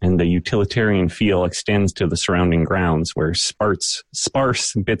 and the utilitarian feel extends to the surrounding grounds where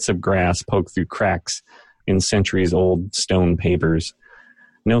sparse bits of grass poke through cracks in centuries-old stone pavers.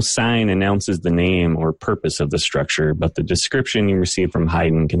 No sign announces the name or purpose of the structure, but the description you receive from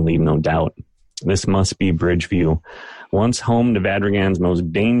Haydn can leave no doubt. This must be Bridgeview, once home to Vadrigan's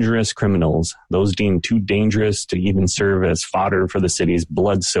most dangerous criminals, those deemed too dangerous to even serve as fodder for the city's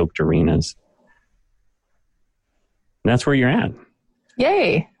blood-soaked arenas. And that's where you're at.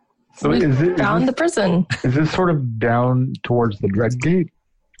 Yay. So Found the prison. Is this sort of down towards the Dread Gate?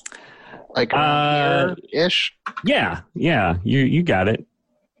 Like here-ish? Yeah. You got it.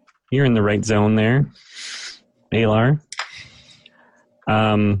 You're in the right zone there, Alar.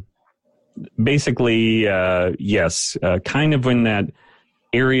 Basically, yes, kind of in that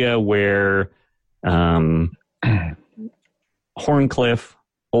area where Horncliffe,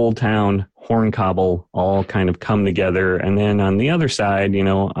 Old Town, Horncobble all kind of come together. And then on the other side,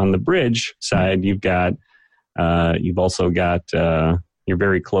 on the bridge side, you've also got, you're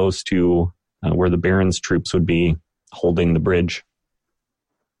very close to where the Baron's troops would be holding the bridge.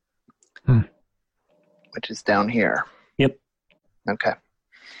 Which is down here. Yep. Okay.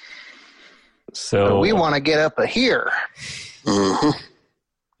 So we want to get up here. Mm-hmm.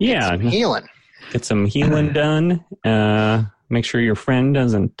 Yeah. Get some healing. Get some healing done. Make sure your friend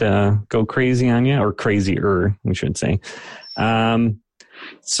doesn't go crazy on you, or crazier, we should say. He's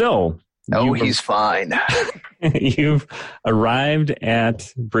fine. You've arrived at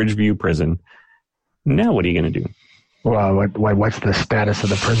Bridgeview Prison. Now what are you going to do? Well, what's the status of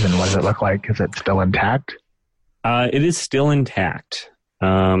the prison? What does it look like? Is it still intact? It is still intact.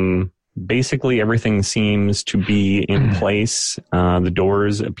 Basically, everything seems to be in place. The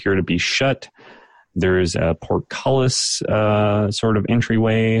doors appear to be shut. There's a portcullis sort of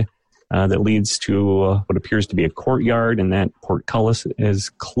entryway that leads to what appears to be a courtyard, and that portcullis is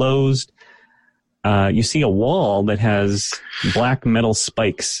closed. You see a wall that has black metal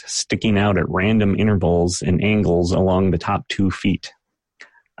spikes sticking out at random intervals and angles along the top 2 feet.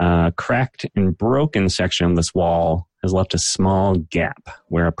 Cracked and broken section of this wall has left a small gap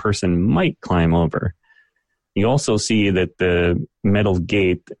where a person might climb over. You also see that the metal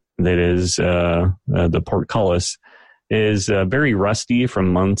gate that is the portcullis is very rusty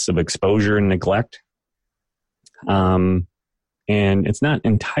from months of exposure and neglect. And it's not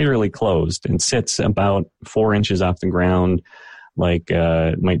entirely closed and sits about 4 inches off the ground, like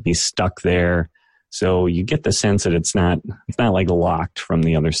it might be stuck there. So you get the sense that it's not like locked from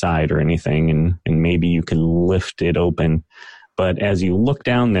the other side or anything, and maybe you can lift it open. But as you look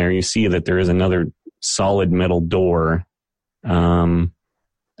down there, you see that there is another solid metal door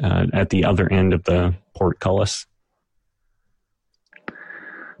at the other end of the portcullis.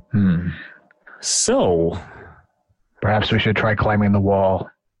 So perhaps we should try climbing the wall.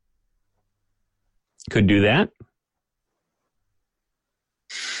 Could do that.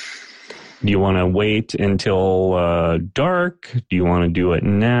 Do you want to wait until dark? Do you want to do it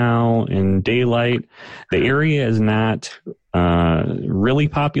now in daylight? The area is not really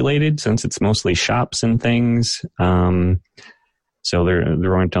populated since it's mostly shops and things. So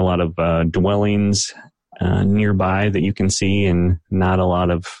there aren't a lot of dwellings nearby that you can see, and not a lot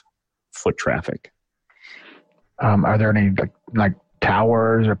of foot traffic. Are there any like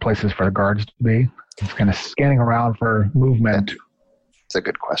towers or places for the guards to be? Just kind of scanning around for movement. It's a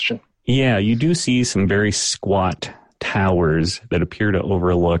good question. Yeah, you do see some very squat towers that appear to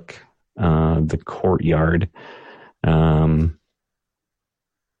overlook the courtyard on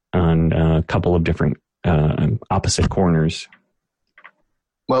a couple of different opposite corners.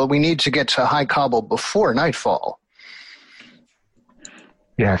 Well, we need to get to High Cobble before nightfall.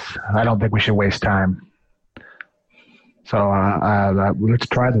 Yes, I don't think we should waste time. So let's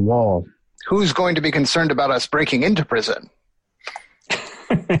try the wall. Who's going to be concerned about us breaking into prison?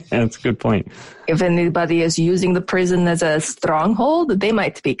 That's a good point. If anybody is using the prison as a stronghold, they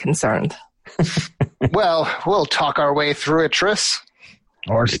might be concerned. Well, we'll talk our way through it, Triss.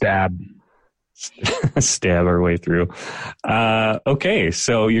 Or stab. Stab our way through. Okay,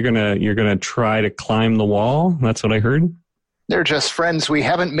 so you're gonna try to climb the wall. That's what I heard. They're just friends we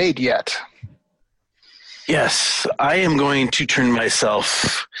haven't made yet. Yes, I am going to turn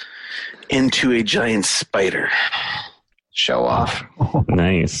myself into a giant spider. Show off.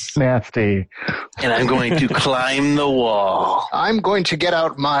 Nice. Nasty. And I'm going to climb the wall. I'm going to get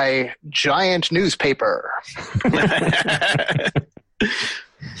out my giant newspaper.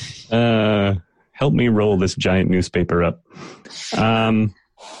 Help me roll this giant newspaper up.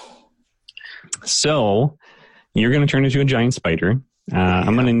 So you're going to turn into a giant spider.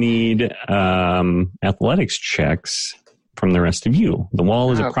 I'm going to need athletics checks from the rest of you. The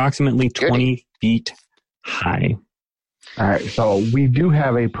wall is approximately 20 feet high. All right, so we do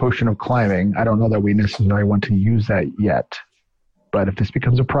have a potion of climbing. I don't know that we necessarily want to use that yet, but if this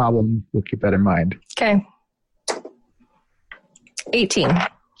becomes a problem, we'll keep that in mind. Okay. 18.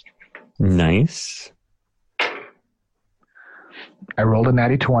 Nice. I rolled a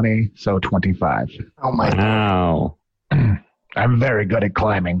natty 20, so 25. Oh, my God. Wow. I'm very good at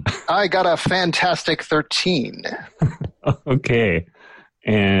climbing. I got a fantastic 13. Okay.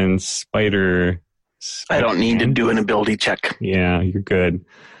 And spider... I don't need to do an ability check. Yeah, you're good.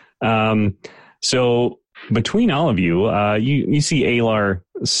 So between all of you, you see Alar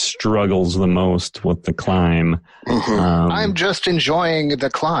struggles the most with the climb. Mm-hmm. I'm just enjoying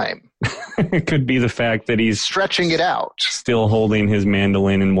the climb. It could be the fact that he's Stretching it out. still holding his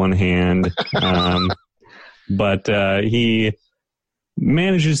mandolin in one hand. But he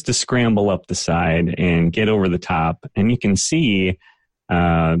manages to scramble up the side and get over the top. And you can see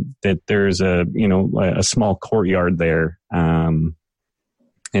that there's a small courtyard there.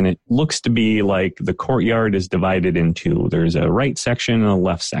 And it looks to be like the courtyard is divided in two. There's a right section and a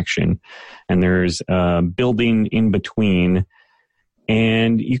left section. And there's a building in between.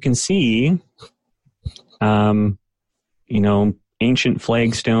 And you can see, ancient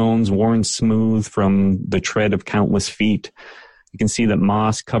flagstones worn smooth from the tread of countless feet. You can see that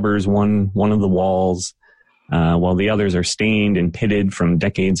moss covers one of the walls, while the others are stained and pitted from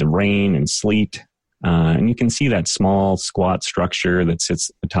decades of rain and sleet. And you can see that small, squat structure that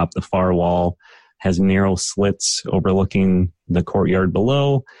sits atop the far wall has narrow slits overlooking the courtyard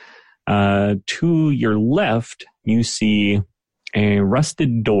below. To your left, you see a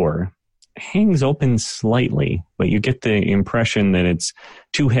rusted door. It hangs open slightly, but you get the impression that it's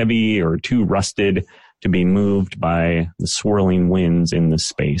too heavy or too rusted to be moved by the swirling winds in the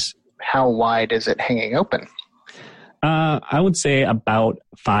space. How wide is it hanging open? I would say about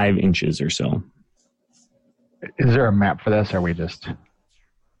 5 inches or so. Is there a map for this, or are we just...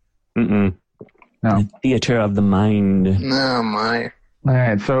 Mm-mm. No. Theater of the mind. Oh, my. All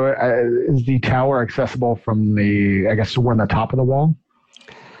right, so is the tower accessible from I guess we're on the top of the wall?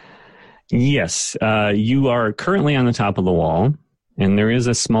 Yes, you are currently on the top of the wall, and there is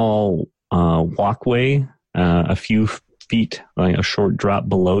a small walkway a few feet, like a short drop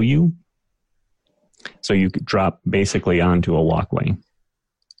below you. So you could drop basically onto a walkway.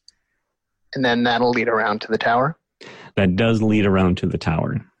 And then that'll lead around to the tower? That does lead around to the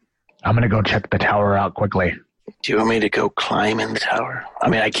tower. I'm going to go check the tower out quickly. Do you want me to go climb in the tower? I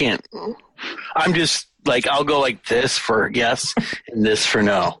mean, I can't. I'm just like, I'll go like this for yes and this for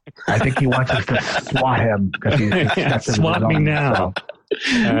no. I think he wants us to swat him. Because he's Swat me now.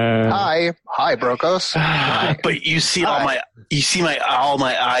 Hi, Brokos. But you see all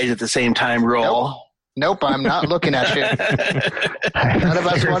my eyes at the same time roll. Nope, I'm not looking at you. None of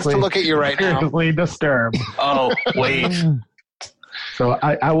us wants to look at you right now. Seriously disturbed. Oh, wait. So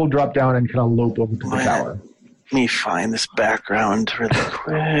I will drop down and kind of lope over to the tower. Let me find this background really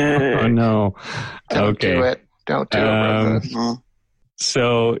quick. Oh, no. Don't do it. Don't do it, Brokos.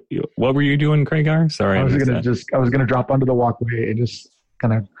 So what were you doing, Craigar? Sorry. I was gonna drop onto the walkway and just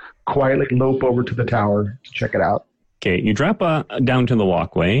kind of quietly lope over to the tower to check it out. Okay, you drop down to the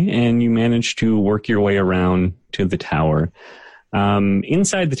walkway and you manage to work your way around to the tower.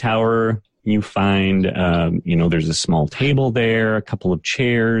 Inside the tower, you find, there's a small table there, a couple of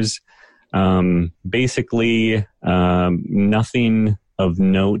chairs. Basically, nothing of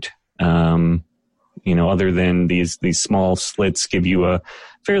note, other than these small slits give you a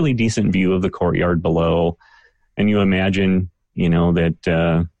fairly decent view of the courtyard below. And you imagine,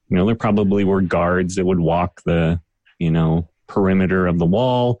 that, there probably were guards that would walk the, perimeter of the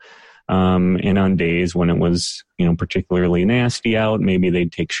wall. And on days when it was, particularly nasty out, maybe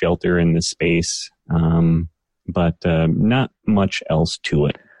they'd take shelter in the space. But not much else to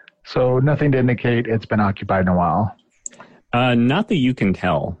it. So nothing to indicate it's been occupied in a while. Not that you can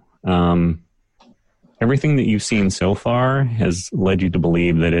tell. Everything that you've seen so far has led you to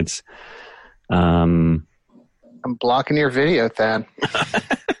believe that it's. I'm blocking your video, Than.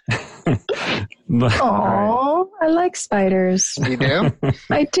 Oh, I like spiders. You do?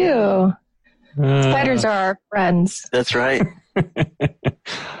 I do. Spiders are our friends. That's right.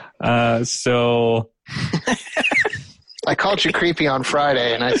 So. I called you creepy on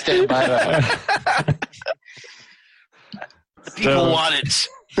Friday, and I stand by that. People want it.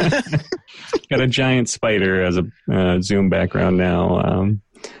 Got a giant spider as a Zoom background now.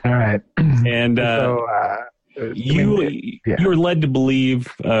 All right. And you were led to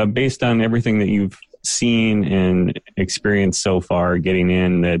believe, based on everything that you've seen and experienced so far getting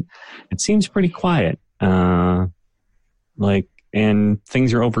in, that it seems pretty quiet. And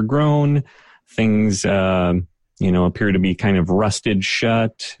things are overgrown. Things, appear to be kind of rusted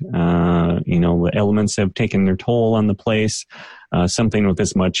shut. The elements have taken their toll on the place. Something with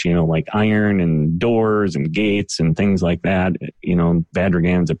this much, like iron and doors and gates and things like that.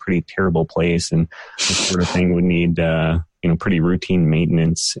 Vadrigan's a pretty terrible place, and this sort of thing would need, pretty routine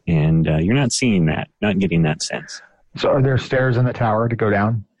maintenance. And you're not seeing that, not getting that sense. So are there stairs in the tower to go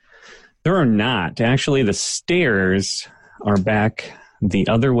down? There are not. Actually, the stairs are back the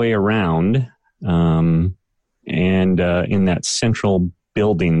other way around. And in that central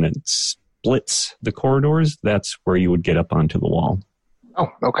building that splits the corridors, that's where you would get up onto the wall. Oh,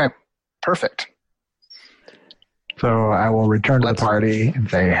 okay. Perfect. So I will return to the party and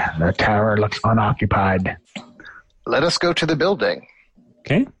say, the tower looks unoccupied. Let us go to the building.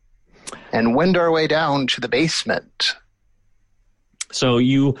 Okay. And wend our way down to the basement. So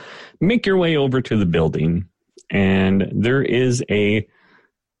you make your way over to the building, and there is a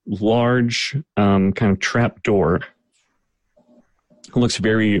large kind of trap door. It looks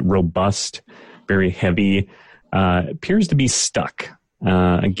very robust, very heavy. Appears to be stuck.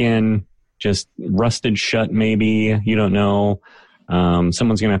 Again, just rusted shut maybe. You don't know.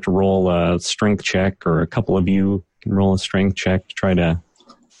 Someone's going to have to roll a strength check, or a couple of you can roll a strength check to try to...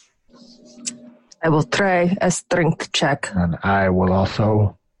 I will try a strength check. And I will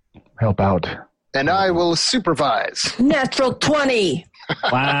also help out. And I will supervise. Natural 20.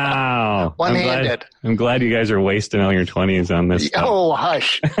 Wow. One-handed. I'm glad you guys are wasting all your 20s on this stuff. Oh,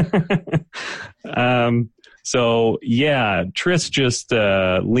 hush. So, yeah, Triss just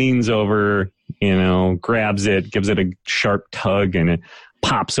leans over, grabs it, gives it a sharp tug, and it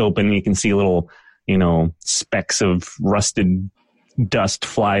pops open. You can see little, specks of rusted dust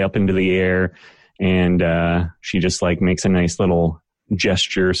fly up into the air. And she just makes a nice little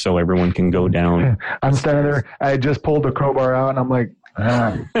gesture so everyone can go down. I'm standing there. I just pulled the crowbar out, and I'm like,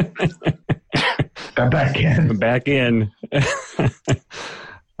 I'm back in. Back in.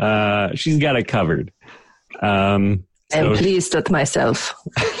 She's got it covered. I'm pleased with myself.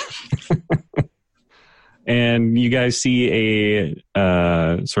 And you guys see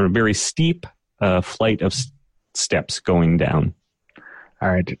a sort of very steep flight of steps going down. All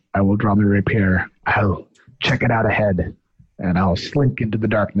right, I will draw my rapier. I'll check it out ahead, and I'll slink into the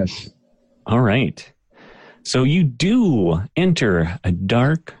darkness. All right. So you do enter a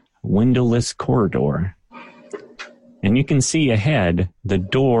dark, windowless corridor. And you can see ahead, the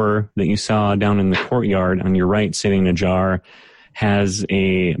door that you saw down in the courtyard on your right sitting ajar has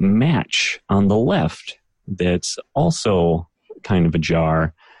a match on the left that's also kind of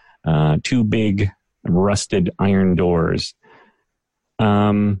ajar. Two big rusted iron doors.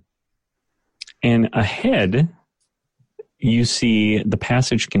 And ahead, you see the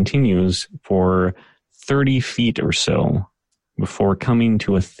passage continues for 30 feet or so before coming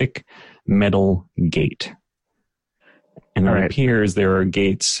to a thick metal gate. And it appears there are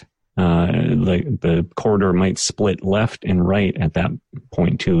gates, the corridor might split left and right at that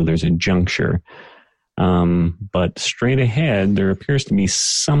point too. There's a juncture. But straight ahead, there appears to be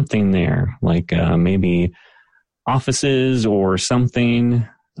something there, like maybe offices or something.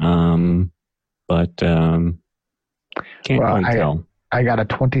 But can't quite tell. I got a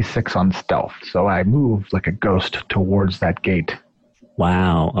 26 on stealth, so I move like a ghost towards that gate.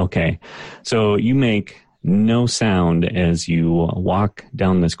 Wow. Okay. So you make no sound as you walk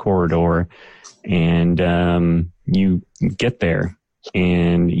down this corridor, and you get there,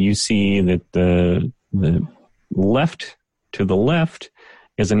 and you see that the left to the left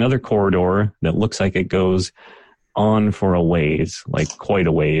is another corridor that looks like it goes on for a ways, like quite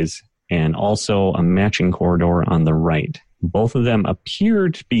a ways, and also a matching corridor on the right. Both of them appear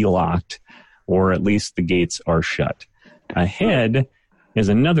to be locked, or at least the gates are shut. Ahead is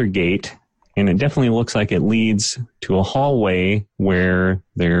another gate, and it definitely looks like it leads to a hallway where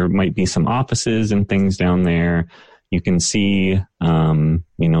there might be some offices and things down there. You can see,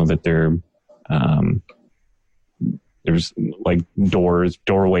 that there's like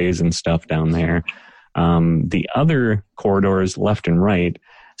doorways and stuff down there. The other corridors, left and right,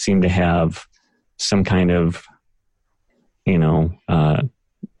 seem to have some kind of,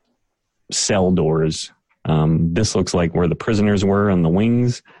 cell doors. This looks like where the prisoners were on the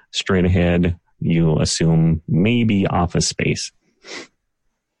wings. Straight ahead, you assume maybe office space.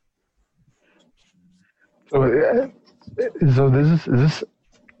 So is this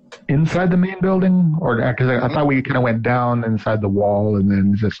inside the main building, or because I thought we kind of went down inside the wall, and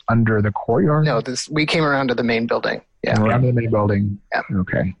then is this under the courtyard? No, we came around to the main building. Yeah, around to the main building. Yeah.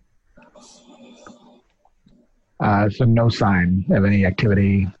 Okay. So no sign of any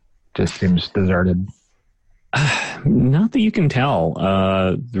activity. Just seems deserted. Not that you can tell.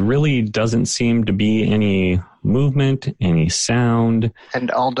 There really doesn't seem to be any movement, any sound. And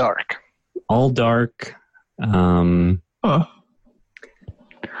all dark. All dark. Well,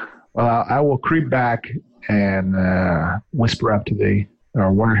 I will creep back and whisper up to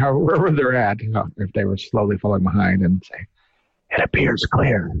wherever they're at, if they were slowly falling behind, and say, "It appears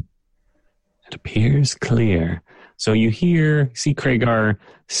clear." It appears clear. So you see Kragar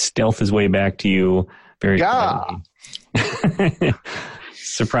stealth his way back to you very quietly.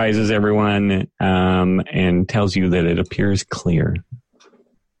 Surprises everyone and tells you that it appears clear.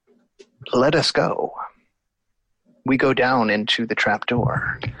 Let us go. We go down into the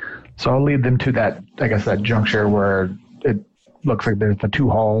trapdoor. So I'll lead them to that juncture where it looks like there's the two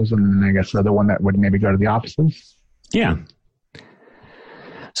halls, and then I guess the other one that would maybe go to the offices. Yeah.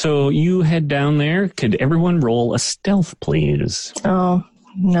 So you head down there. Could everyone roll a stealth, please? Oh,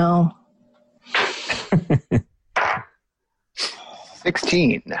 no.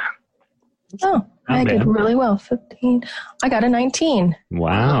 16. Oh, I did really well. 15. I got a 19.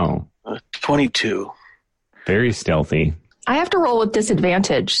 Wow. 22. Very stealthy. I have to roll with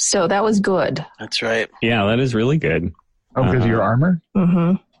disadvantage, so that was good. That's right. Yeah, that is really good. Oh, because of your armor?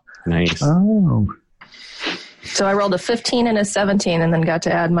 Mm-hmm. Nice. Oh. So I rolled a 15 and a 17 and then got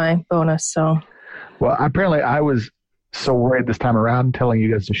to add my bonus. So, well, apparently I was so worried this time around telling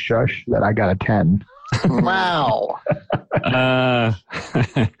you guys to shush that I got a 10. Wow.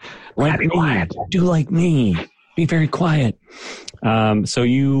 Like me. Quiet. Do like me. Be very quiet. So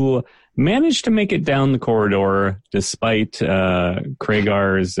you managed to make it down the corridor despite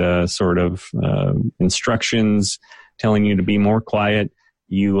Kragar's sort of instructions telling you to be more quiet.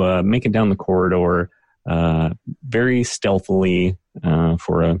 You make it down the corridor very stealthily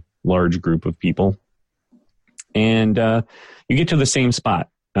for a large group of people. And you get to the same spot.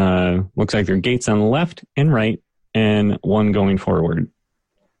 Looks like there are gates on the left and right and one going forward.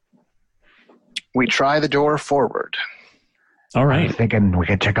 We try the door forward. All right. I was thinking we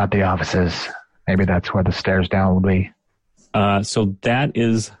could check out the offices. Maybe that's where the stairs down would be. So that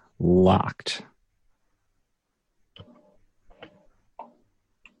is locked.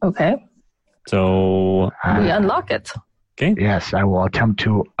 okay. So We unlock it. okay. Yes, I will attempt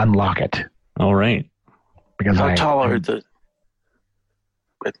to unlock it. All right. Because How tall are the...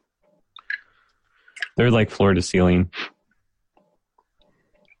 They're like floor to ceiling.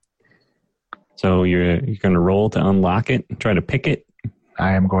 So you're going to roll to unlock it, try to pick it.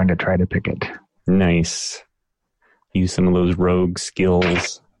 I am going to try to pick it. Nice. Use some of those rogue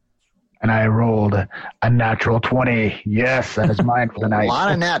skills. And I rolled a natural 20. Yes, that is mine for the night. A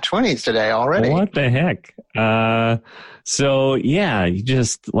lot of nat 20s today already. What the heck? So yeah, you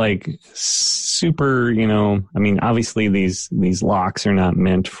just like super, I mean, obviously these locks are not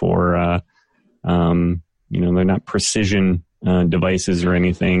meant for, they're not precision devices or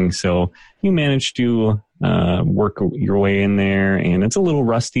anything. So you manage to work your way in there, and it's a little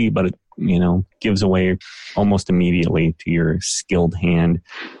rusty, but it, gives away almost immediately to your skilled hand.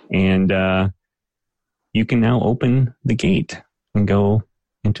 And you can now open the gate and go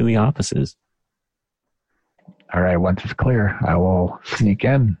into the offices. All right, once it's clear, I will sneak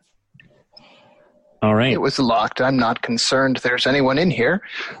in. All right. It was locked. I'm not concerned there's anyone in here.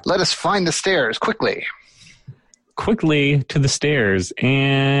 Let us find the stairs quickly. Quickly to the stairs,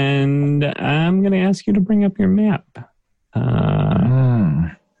 and I'm going to ask you to bring up your map.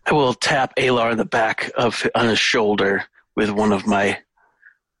 I will tap Alar in the back on his shoulder with one of my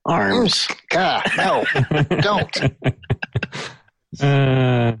arms. God, no, don't.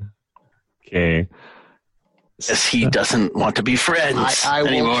 Okay. Yes, he doesn't want to be friends I will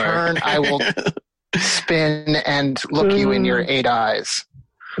anymore. turn. I will spin and look you in your 8 eyes.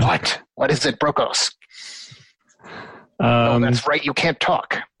 What? What is it, Brokos? Oh, that's right. You can't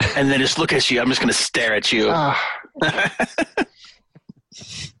talk. And then just look at you. I'm just going to stare at you. All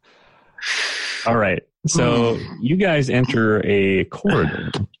right. So you guys enter a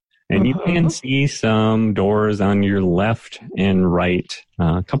corridor, and you can see some doors on your left and right.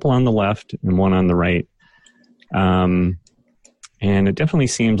 A couple on the left and one on the right. And it definitely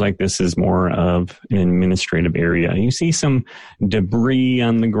seems like this is more of an administrative area. You see some debris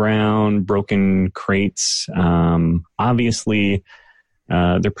on the ground, broken crates. Obviously,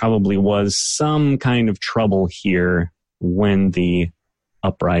 there probably was some kind of trouble here when the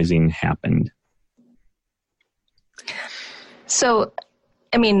uprising happened. So,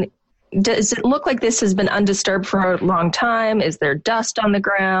 I mean, does it look like this has been undisturbed for a long time? Is there dust on the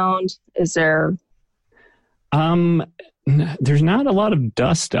ground? Is there... There's not a lot of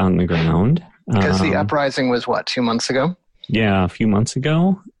dust on the ground. Because the uprising was, 2 months ago? Yeah, a few months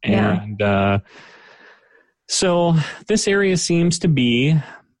ago. And so this area seems to be,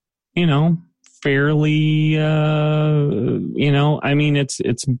 fairly, I mean, it's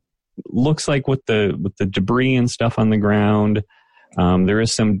looks like with the debris and stuff on the ground, there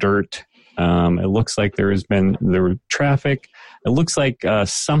is some dirt. It looks like there was traffic. It looks like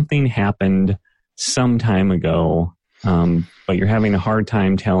something happened some time ago. But you're having a hard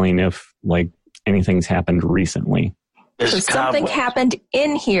time telling if anything's happened recently. So something happened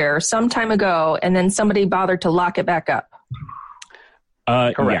in here some time ago, and then somebody bothered to lock it back up.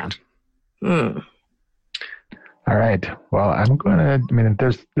 Correct. Yeah. All right. Well, I'm going to. I mean,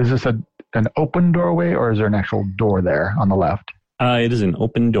 is this an open doorway, or is there an actual door there on the left? It is an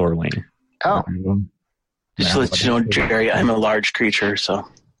open doorway. Oh. Just to let you know, Jerry, I'm a large creature, so.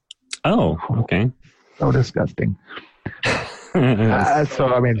 Oh, okay. So disgusting. So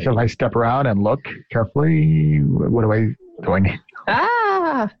if I step around and look carefully, what am I doing?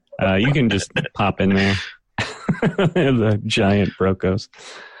 You can just pop in there. The giant Brokos.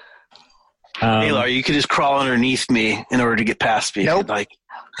 Alar, you can just crawl underneath me in order to get past me. Nope.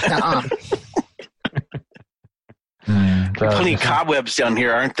 Plenty of cobwebs down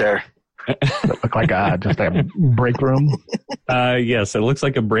here, aren't there? Look like just a break room. Yes, it looks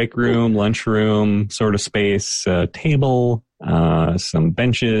like a break room, lunchroom sort of space, table, some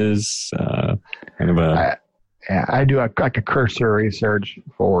benches, kind of a. I do a cursory search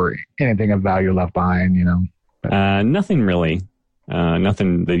for anything of value left behind. Nothing really,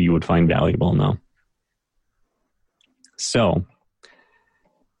 nothing that you would find valuable. No. So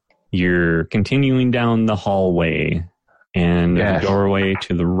you're continuing down the hallway. And the doorway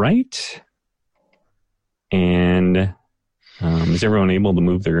to the right. And is everyone able to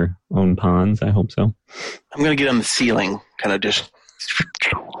move their own pawns? I hope so. I'm going to get on the ceiling, kind of just.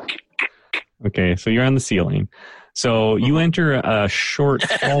 Okay, so you're on the ceiling. So you enter a short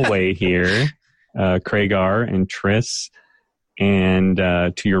hallway here, Kragar and Triss, and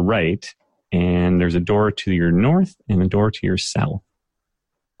to your right. And there's a door to your north and a door to your south.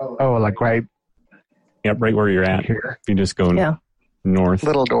 Oh, like right. Yep, right where you're at. Here. If you just go north.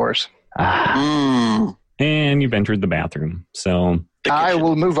 Little doors. And you've entered the bathroom. So I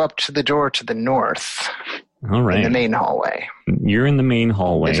will move up to the door to the north. All right. In the main hallway. You're in the main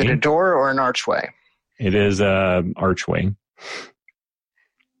hallway. Is it a door or an archway? It is an archway.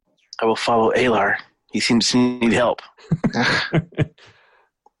 I will follow Alar. He seems to need help.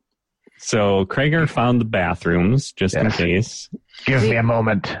 So Kragar found the bathrooms, just in case. Give me a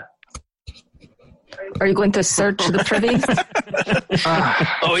moment. Are you going to search the privy?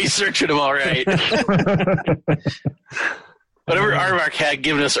 Oh, he's searching them all right. Whatever Armark had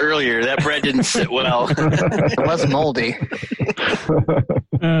given us earlier, that bread didn't sit well. It was moldy.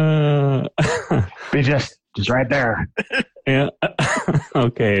 Be just right there. Yeah.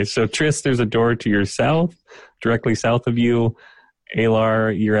 Okay, so Triss, there's a door to your south, directly south of you.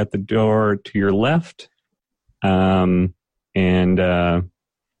 Alar, you're at the door to your left. And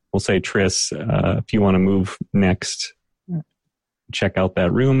we'll say, Triss, if you want to move next, check out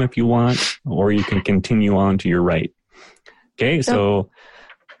that room if you want, or you can continue on to your right. Okay, so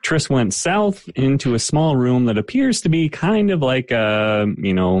Triss went south into a small room that appears to be kind of like there's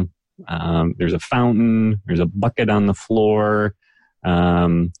a fountain, there's a bucket on the floor.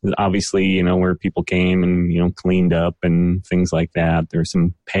 Obviously, where people came and, cleaned up and things like that. There's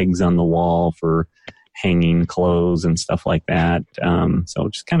some pegs on the wall for hanging clothes and stuff like that. So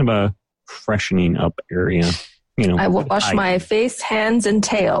just kind of a freshening up area. I will wash my face, hands, and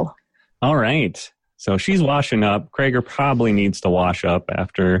tail. All right. So she's washing up. Kragar probably needs to wash up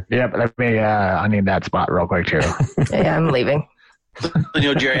after. Yeah, but I need that spot real quick too. Yeah, I'm leaving.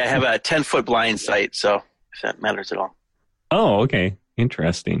 Jerry, I have a 10-foot blind sight, so if that matters at all. Oh, okay.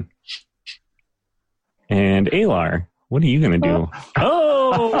 Interesting. And Alar, what are you going to do?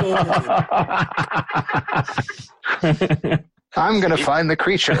 Oh! I'm going to find the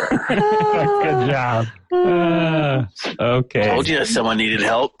creature. Good job. Okay. Told you someone needed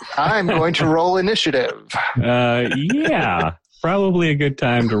help. I'm going to roll initiative. Yeah, probably a good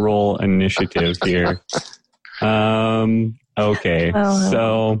time to roll initiative here. Okay,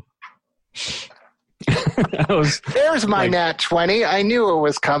 so There's my nat 20. I knew it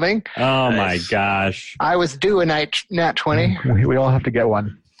was coming. Oh my gosh! I was due a nat 20, We all have to get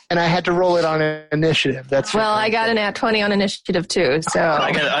one. and I had to roll it on initiative. That's Well, I got a nat 20 on initiative too, so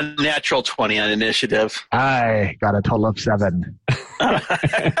I got a natural 20 on initiative. I got a total of 7.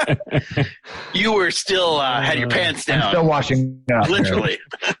 You were still had your pants down. I'm still washing up. Literally.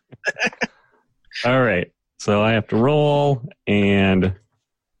 All right, so I have to roll, and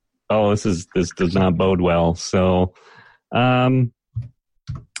this does not bode well. So,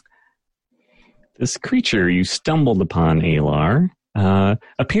 this creature you stumbled upon, Alar,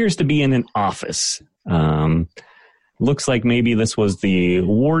 appears to be in an office. Looks like maybe this was the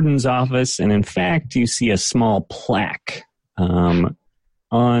warden's office, and in fact, you see a small plaque on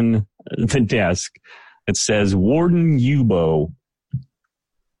the desk that says Warden Yubo.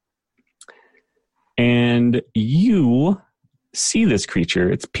 And you see this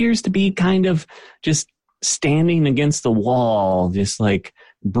creature. It appears to be kind of just standing against the wall, just like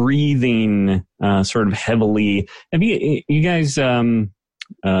breathing sort of heavily. Have you guys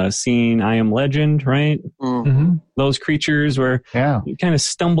seen I Am Legend, right? Mm-hmm. Those creatures where you kind of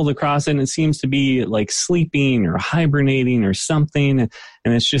stumbled across it and it seems to be like sleeping or hibernating or something. And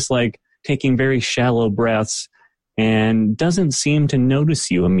it's just like taking very shallow breaths and doesn't seem to notice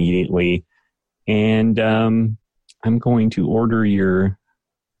you immediately. And I'm going to order your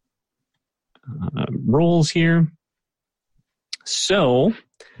rolls here. So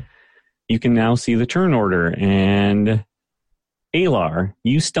you can now see the turn order. And Alar,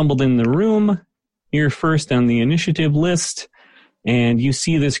 you stumbled in the room. You're first on the initiative list. And you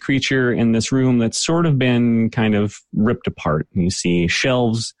see this creature in this room that's sort of been kind of ripped apart. You see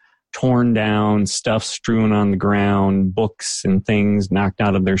shelves torn down, stuff strewn on the ground, books and things knocked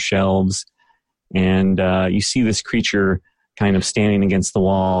out of their shelves. And you see this creature kind of standing against the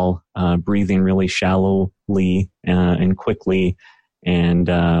wall, breathing really shallowly and quickly. And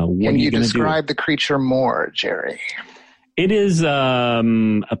can you describe the creature more, Jerry? It is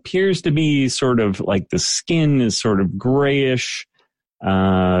appears to be sort of like the skin is sort of grayish.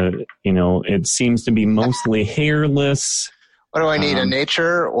 It seems to be mostly hairless. What do I need? A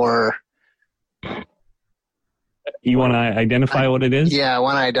nature or? You want to identify what it is? Yeah, I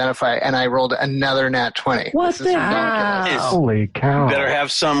want to identify, and I rolled another nat 20. What the hell? Holy cow. Better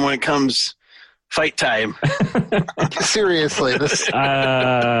have some when it comes fight time. Seriously, this is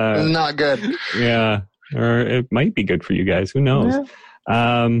not good. Yeah, or it might be good for you guys. Who knows?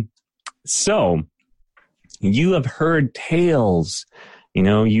 Yeah. So, you have heard tales.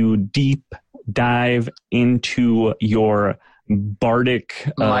 You deep dive into your bardic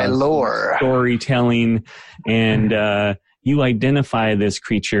my lore storytelling, and you identify this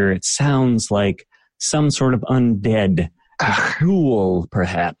creature. It sounds like some sort of undead, a ghoul,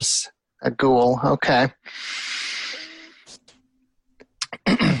 perhaps. A ghoul, okay.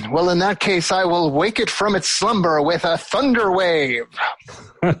 Well, in that case, I will wake it from its slumber with a thunder wave.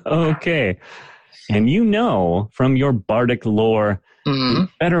 Okay. And from your bardic lore, you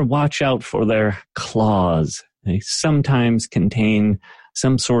better watch out for their claws. They sometimes contain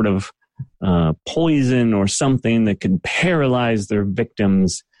some sort of poison or something that could paralyze their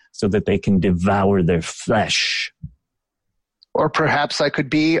victims so that they can devour their flesh. Or perhaps I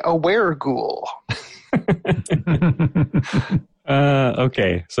could be a were-ghoul.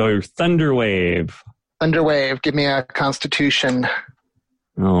 Okay, so your thunder wave. Thunder wave, give me a constitution.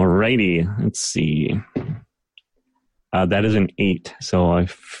 Alrighty, let's see. That is an 8, so I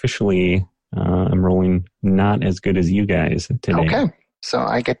officially... I'm rolling not as good as you guys today. Okay, so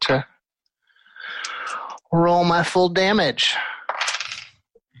I get to roll my full damage.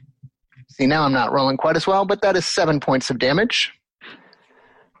 See, now I'm not rolling quite as well, but that is 7 points of damage.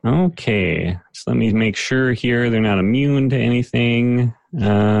 Okay, so let me make sure here they're not immune to anything.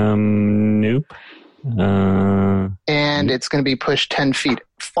 Nope. And it's going to be pushed 10 feet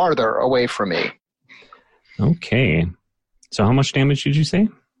farther away from me. Okay. So how much damage did you say?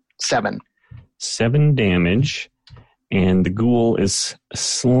 7. 7 damage, and the ghoul is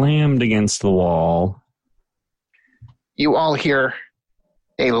slammed against the wall. You all hear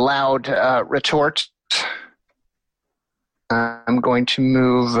a loud retort. I'm going to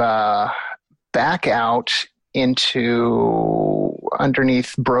move back out into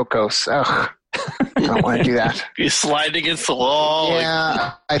underneath Brokos. Ugh, I don't want to do that. You slide against the wall.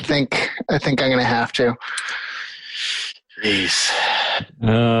 Yeah, I think I'm going to have to. Jeez.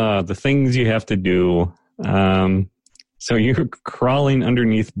 The things you have to do. So you're crawling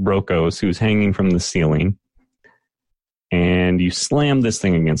underneath Brokos, who's hanging from the ceiling. And you slam this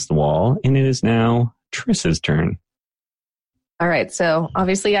thing against the wall, and it is now Triss's turn. All right, so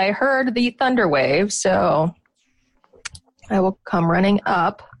obviously I heard the thunder wave, so I will come running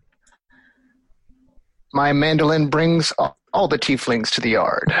up. My mandolin brings all the tieflings to the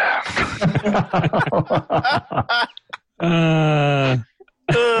yard.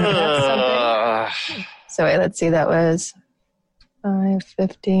 So wait, let's see, that was 5,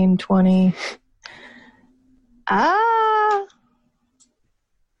 15, 20.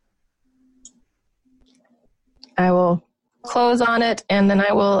 I will close on it, and then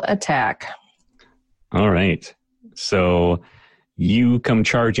I will attack. All right. So you come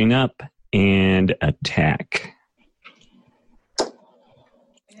charging up and attack.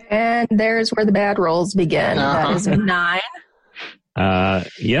 And there's where the bad rolls begin. That is 9.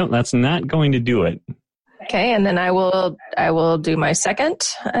 Yeah, that's not going to do it. Okay, and then I will do my second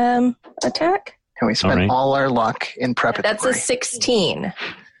attack. Can we spend all our luck in preparatory? That's a 16.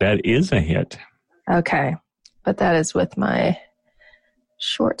 That is a hit. Okay, but that is with my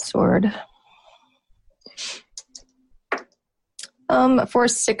short sword. For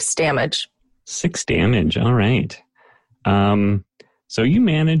 6 damage. 6 damage. All right. So you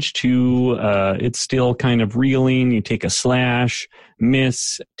manage to, it's still kind of reeling. You take a slash,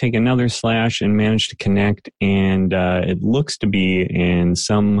 miss, take another slash, and manage to connect. And it looks to be in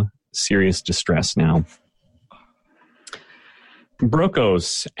some serious distress now.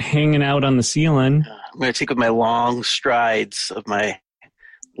 Brokos, hanging out on the ceiling. I'm going to take with my long strides of my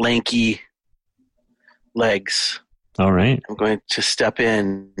lanky legs. All right. I'm going to step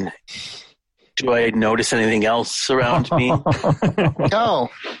in. Do I notice anything else around me? No.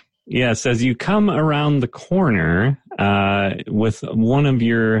 Yes, as you come around the corner with one of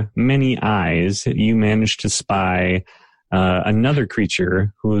your many eyes, you manage to spy another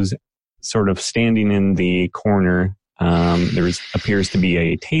creature who's sort of standing in the corner. There appears to be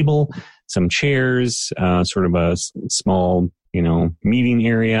a table, some chairs, sort of a small, meeting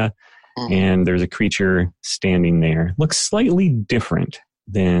area, and there's a creature standing there. Looks slightly different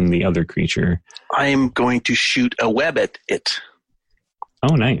than the other creature. I am going to shoot a web at it.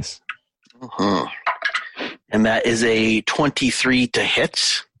 Oh, nice. And that is a 23 to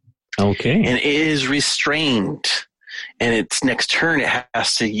hit. Okay. And it is restrained. And its next turn, it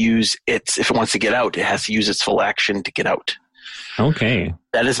has to use if it wants to get out, it has to use its full action to get out. Okay.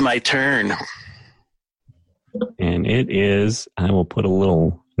 That is my turn. And it is, I will put a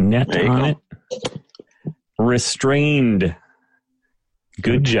little net on it. Restrained.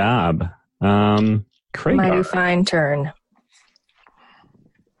 Good job. Kragar. Mighty fine turn.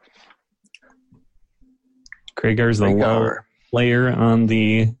 Kragar's the lower player on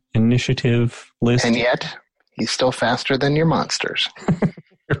the initiative list. And yet, he's still faster than your monsters.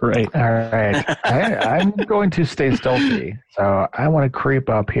 Right. All right. I'm going to stay stealthy, so I want to creep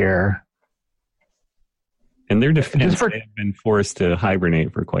up here. In their defense, they have been forced to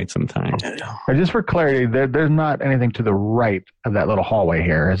hibernate for quite some time. Just for clarity, there's not anything to the right of that little hallway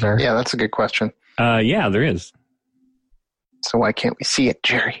here, is there? Yeah, that's a good question. Yeah, there is. So why can't we see it,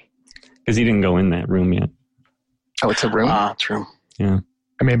 Jerry? Because he didn't go in that room yet. Oh, it's a room? It's a room. Yeah.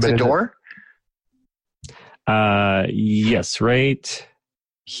 I mean, it's a door? Yes, right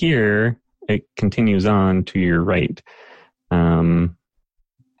here. It continues on to your right.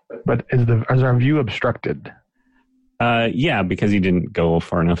 But is our view obstructed? Yeah, because he didn't go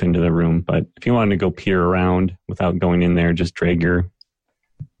far enough into the room. But if you wanted to go peer around without going in there, just drag your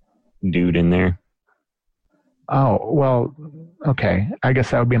dude in there. Oh, well, okay. I guess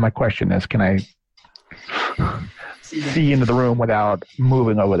that would be my question is, can I see into the room without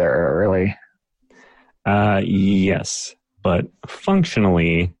moving over there, really? Yes, but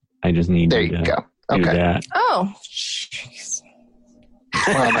functionally, I just need there you to go. do Okay. that. Oh, jeez.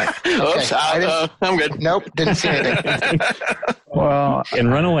 Well, Oops, I'm good. Nope, didn't see anything. Well,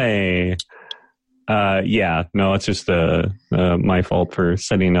 And run away. Yeah, no, it's just my fault for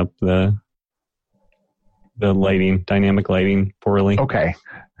setting up the lighting, dynamic lighting poorly. okay.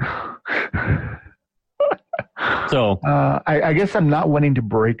 So I guess I'm not wanting to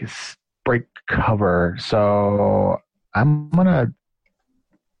break cover, so I'm gonna.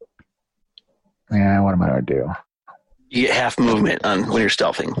 Yeah, what am I gonna do? You get half movement on when you're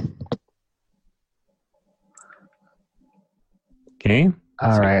stealthing. Okay.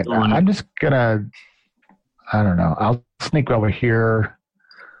 All right. I'm just gonna. I don't know. I'll sneak over here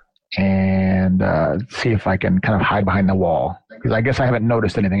and see if I can kind of hide behind the wall, because I guess I haven't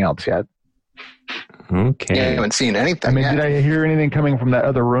noticed anything else yet. Okay. You haven't seen anything. I mean, yet. did I hear anything coming from that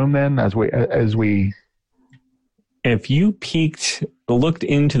other room then? As we. If you looked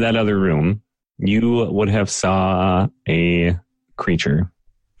into that other room, you would have saw a creature.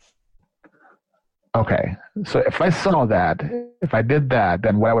 Okay, so if I saw that, if I did that,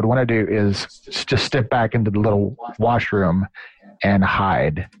 then what I would want to do is just step back into the little washroom and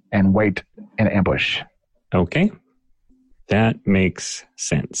hide and wait in ambush. Okay. That makes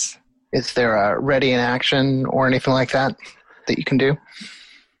sense. Is there a ready in action or anything like that you can do?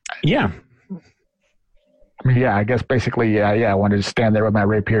 Yeah. I mean, yeah, I guess basically, yeah. I wanted to stand there with my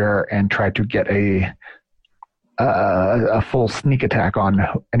rapier and try to get a full sneak attack on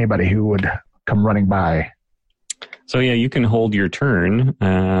anybody who would come running by. So yeah, you can hold your turn,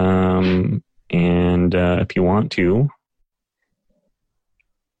 and if you want to.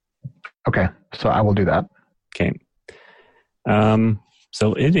 Okay, so I will do that. Okay.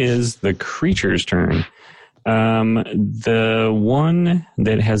 So it is the creature's turn. The one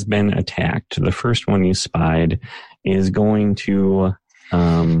that has been attacked, the first one you spied, is going to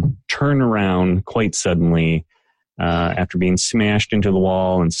turn around quite suddenly after being smashed into the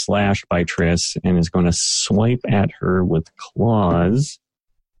wall and slashed by Triss, and is going to swipe at her with claws.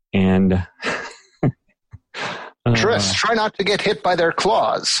 And Triss, try not to get hit by their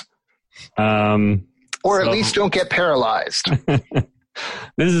claws. Or at least don't get paralyzed.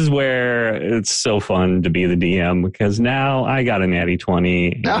 This is where it's so fun to be the DM, because now I got a natty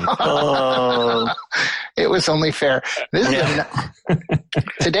 20. It was only fair.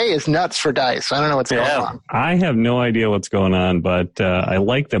 Today is nuts for dice. I don't know what's going on. I have no idea what's going on, but I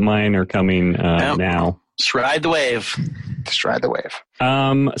like that mine are coming now. Just ride the wave. Just ride the wave.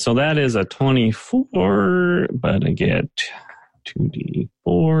 So that is a 24, but I get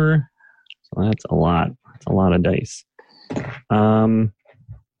 2d4. So that's a lot. That's a lot of dice.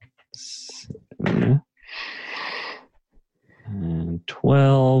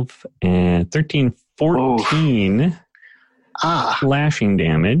 12 and 13, 14 slashing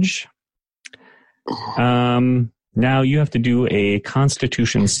damage. Now you have to do a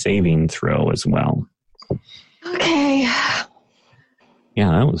Constitution saving throw as well. Okay.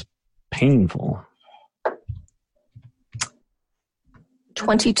 Yeah, that was painful.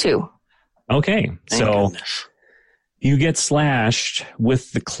 22. Okay, so you get slashed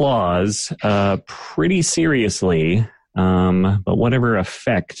with the claws pretty seriously, but whatever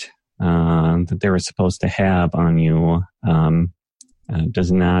effect that they were supposed to have on you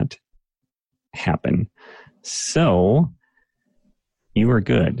does not happen. So you are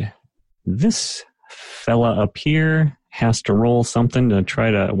good. This fella up here has to roll something to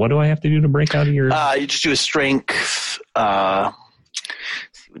try to... What do I have to do to break out of your... You just do a strength... what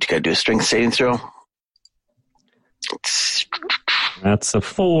you got to do? A strength saving throw? That's a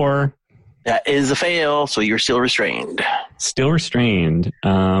 4. That is a fail, so you're still restrained. Still restrained.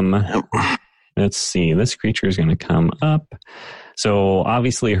 Let's see. This creature is going to come up. So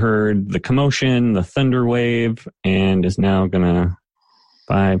obviously heard the commotion, the thunder wave, and is now going to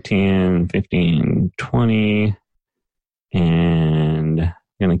 5, 10, 15, 20, and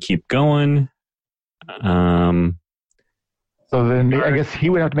going to keep going. So then I guess he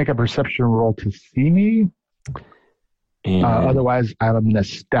would have to make a perception roll to see me. And Otherwise, I'm going to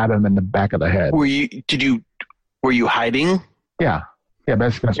stab him in the back of the head. Were you hiding? Yeah,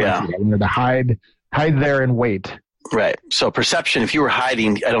 basically that's what I did. I wanted to hide there and wait. Right. So perception, if you were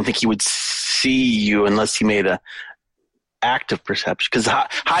hiding, I don't think he would see you unless he made a active perception, because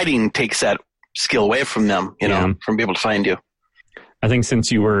hiding takes that skill away from them, from being able to find you. I think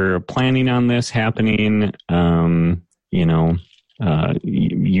since you were planning on this happening, you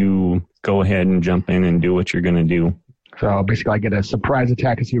go ahead and jump in and do what you're going to do. So basically I get a surprise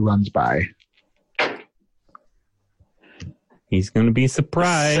attack as he runs by. He's going to be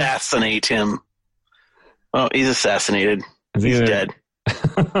surprised. Assassinate him. Oh, he's assassinated. He's dead.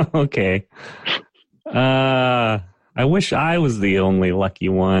 Okay. I wish I was the only lucky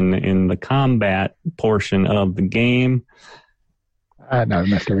one in the combat portion of the game. No, I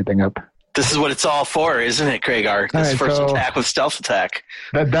messed everything up. This is what it's all for, isn't it, Kragar? This right, first attack with stealth attack.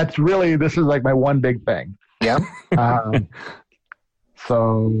 That's really, this is like my one big thing. Yeah.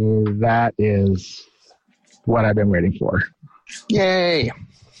 So that is what I've been waiting for. Yay.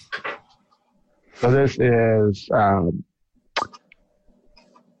 So this is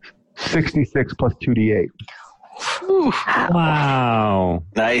 66 plus 2d8. Ooh. Wow.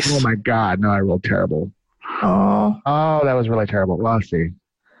 Nice. Oh my God, no, I rolled terrible. Oh, that was really terrible. Well, let's see.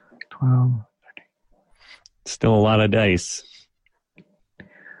 12. Still a lot of dice.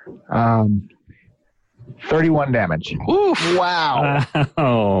 31 damage. Oof. Wow.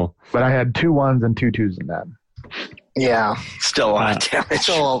 Oh. But I had 2 1s and 2 2s in that. Yeah. Still a lot of damage.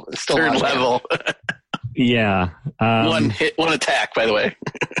 Still Third a lot of level. Yeah. One hit, one attack, by the way.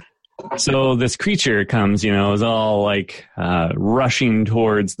 So this creature comes, is all like rushing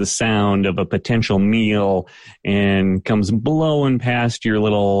towards the sound of a potential meal and comes blowing past your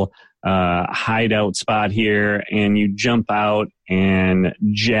little hideout spot here, and you jump out and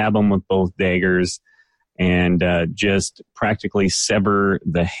jab them with both daggers and just practically sever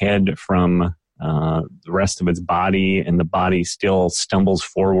the head from the rest of its body, and the body still stumbles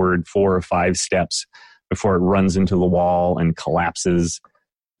forward 4 or 5 steps before it runs into the wall and collapses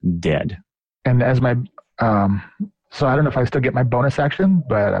dead. And as my, so I don't know if I still get my bonus action,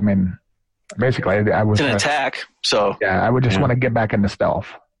 but I mean, basically I was It's an attack, so. Yeah, I would just want to get back into stealth.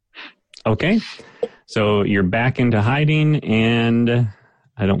 Okay. So you're back into hiding, and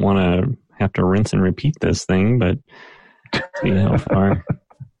I don't want to have to rinse and repeat this thing, but see how far.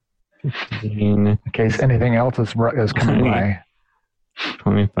 15, in case anything else is coming by.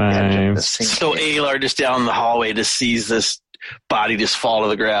 25. So Alar just down the hallway just sees this body just fall to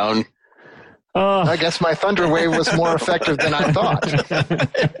the ground. Oh. I guess my thunder wave was more effective than I thought.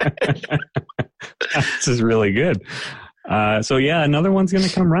 This is really good. So yeah, another one's going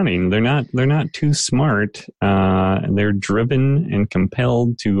to come running. They're not too smart. They're driven and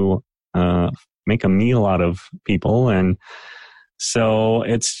compelled to make a meal out of people, and so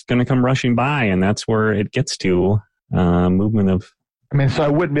it's going to come rushing by, and that's where it gets to movement of. I mean, so I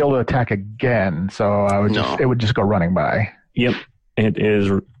wouldn't be able to attack again. So it would just go running by. Yep, it is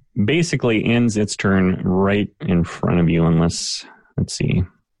basically ends its turn right in front of you, unless let's see.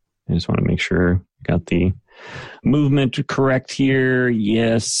 I just want to make sure I got the movement correct here.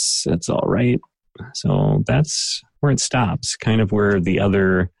 Yes, that's all right. So that's where it stops, kind of where the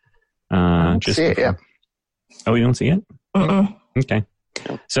other. Just see it, yeah. Oh, you don't see it? Uh-uh. Okay.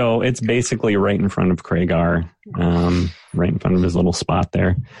 So it's basically right in front of Kragar, right in front of his little spot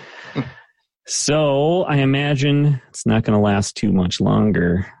there. So I imagine it's not going to last too much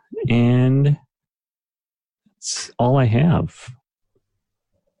longer. And that's all I have.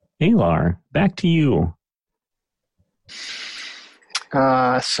 Alar, back to you.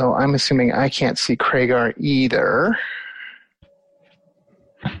 So I'm assuming I can't see Kragar either.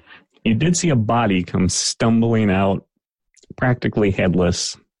 You did see a body come stumbling out, practically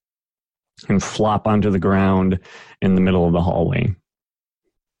headless, and flop onto the ground in the middle of the hallway.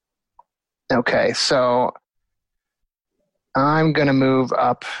 Okay, so I'm going to move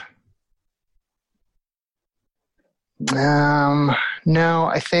up. No,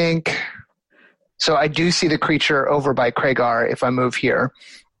 I think... So I do see the creature over by Kragar if I move here,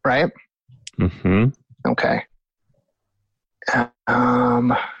 right? Mm-hmm. Okay.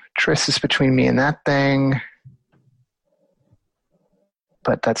 Triss is between me and that thing.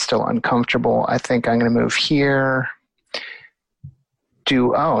 But that's still uncomfortable. I think I'm going to move here.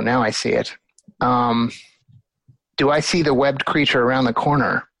 Now I see it. Do I see the webbed creature around the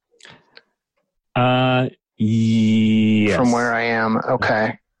corner? Yes. From where I am.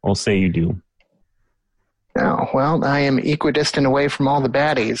 Okay. I'll say you do. Oh, well, I am equidistant away from all the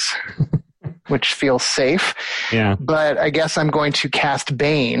baddies, which feels safe. Yeah. But I guess I'm going to cast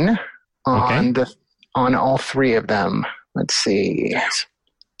Bane on all 3 of them. Let's see.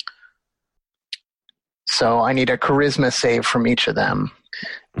 So I need a charisma save from each of them.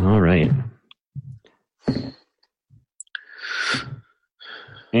 All right.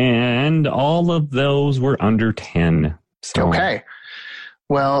 And all of those were under 10. So. Okay.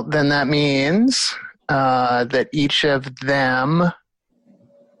 Well, then that means that each of them,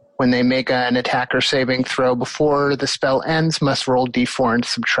 when they make an attack or saving throw before the spell ends, must roll d4 and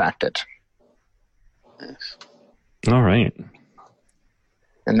subtract it. All right.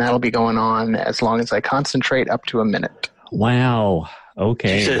 And that'll be going on as long as I concentrate, up to a minute. Wow.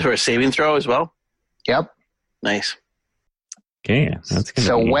 Okay. You said for a saving throw as well? Yep. Nice. Okay. That's gonna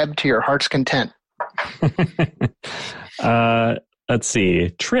so be... web to your heart's content. Let's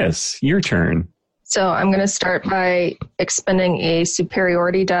see. Triss, your turn. So I'm going to start by expending a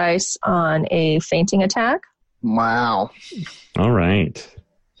superiority dice on a fainting attack. Wow. All right.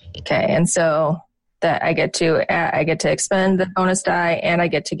 Okay, and so that I get to expend the bonus die, and I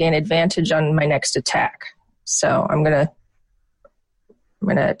get to gain advantage on my next attack. So I'm gonna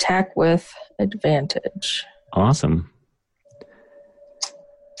attack with advantage. Awesome.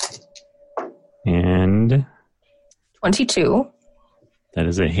 And 22. that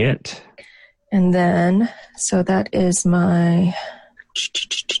is a hit. And then, so that is my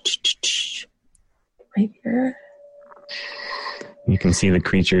right here. You can see the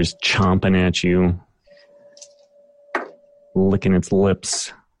creature's chomping at you, licking its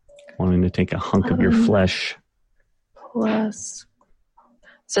lips, wanting to take a hunk of your flesh. Plus,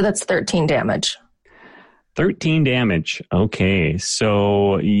 so that's 13 damage. 13 damage. Okay,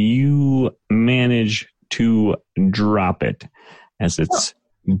 so you manage to drop it as it's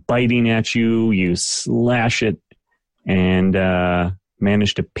biting at you. You slash it and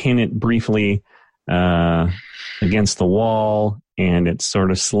manage to pin it briefly against the wall, and it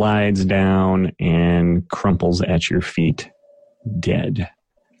sort of slides down and crumples at your feet, dead.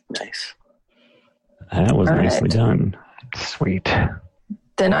 Nice. That was nicely done. Sweet.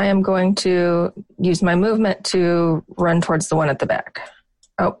 Then I am going to use my movement to run towards the one at the back.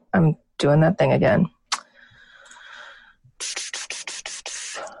 Oh, I'm doing that thing again.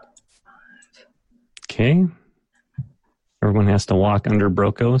 Okay. Everyone has to walk under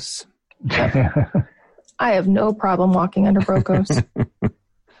Brokos. I have no problem walking under Brokos.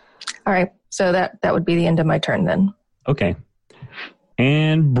 All right, so that would be the end of my turn then. Okay.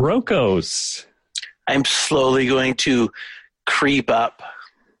 And Brokos. I'm slowly going to creep up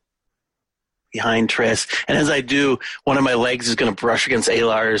behind Triss, and as I do, one of my legs is going to brush against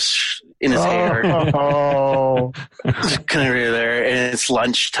Alar's in his hair. Oh. Just kind of there, and it's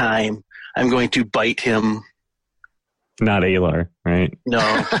lunchtime. I'm going to bite him. Not Alar, right? No.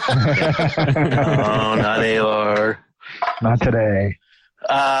 No, not Alar. Not today.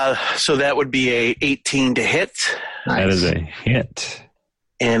 So that would be a 18 to hit. That is a hit.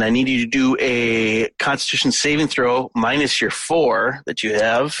 And I need you to do a Constitution saving throw minus your 4 that you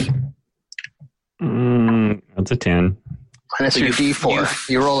have. That's a 10. Minus your D4.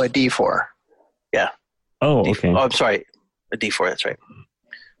 You roll a D4. Yeah. Oh, okay. Oh, I'm sorry. A D4, that's right.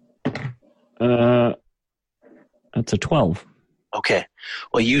 That's a 12. Okay.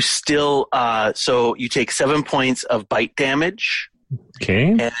 Well, you still, so you take 7 points of bite damage.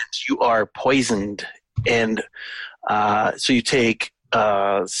 Okay. And you are poisoned. And so you take,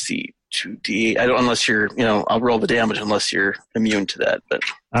 let's see, 2D. I don't, unless you're, I'll roll the damage unless you're immune to that. But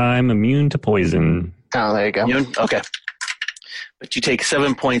I'm immune to poison. Oh, there you go. Immune? Okay. But you take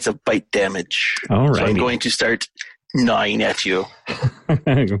 7 points of bite damage. All right. So I'm going to start gnawing at you.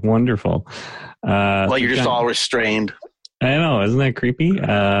 Wonderful. Well, you're just all restrained. I know, isn't that creepy?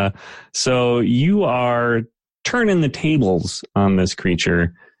 So you are turning the tables on this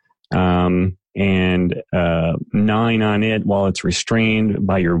creature and gnawing on it while it's restrained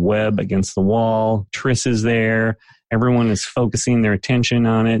by your web against the wall. Triss is there. Everyone is focusing their attention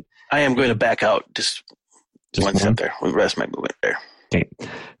on it. I am going to back out just one step there. We'll rest my movement there. Okay.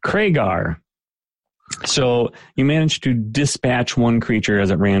 Kragar. So you managed to dispatch one creature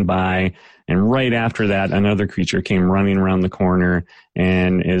as it ran by, and right after that, another creature came running around the corner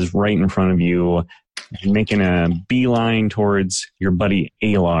and is right in front of you, making a beeline towards your buddy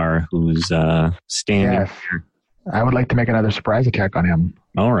Alar, who's standing there. I would like to make another surprise attack on him.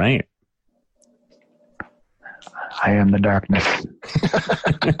 All right. I am the darkness.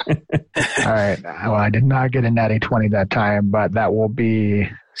 All right. Well, I did not get a natty 20 that time, but that will be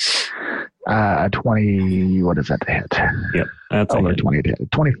a 20. What is that to hit? Yep. That's over 20 to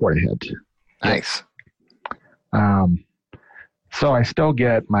hit. 24 to hit. Nice. So I still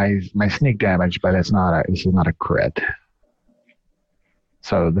get my sneak damage, but this is not a crit.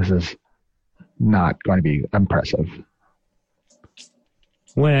 So this is not going to be impressive.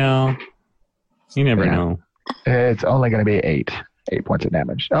 Well, you never know. It's only going to be 8 points of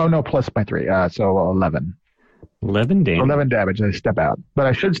damage. Oh no, plus my 3. So 11. 11 damage. 11 damage. I step out, but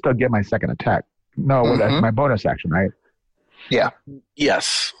I should still get my second attack. No, that's my bonus action, right? Yeah.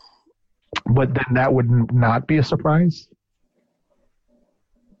 Yes. But then that would not be a surprise.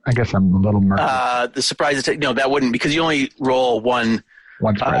 I guess I'm a little murky. The surprise attack. No, that wouldn't, because you only roll one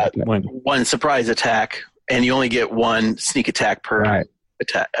surprise attack, and you only get one sneak attack per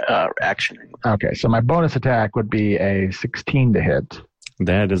action. Okay, so my bonus attack would be a 16 to hit.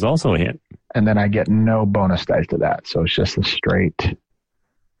 That is also a hit. And then I get no bonus dice to that, so it's just a straight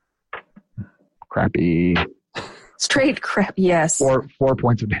crappy. Straight crap, yes. 4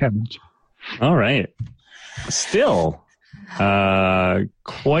 points of damage. All right. Still, quite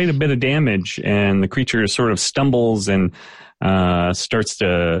a bit of damage, and the creature sort of stumbles and starts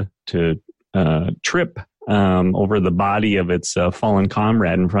to trip over the body of its fallen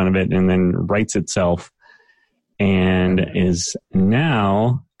comrade in front of it, and then rights itself, and is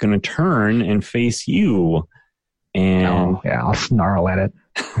now going to turn and face you. And I'll snarl at it.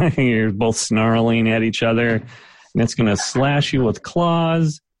 You're both snarling at each other, and it's going to slash you with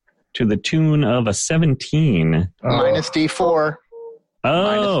claws. to the tune of a 17. Minus D4. Oh,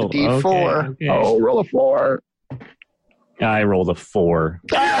 Minus the D4. Okay. Oh, roll a 4. I rolled a 4.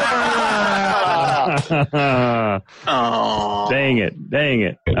 Oh, Dang it.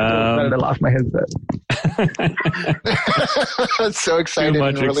 I lost my headset. So excited. Too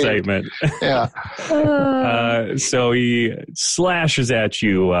much and relieved. excitement. Yeah. So he slashes at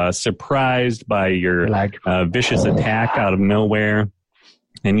you, surprised by your vicious attack out of nowhere,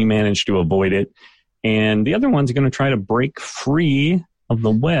 and you manage to avoid it. And the other one's going to try to break free of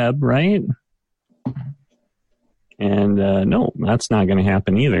the web, right? And no, that's not going to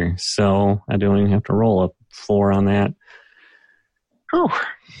happen either. So I don't even have to roll a 4 on that. Whew.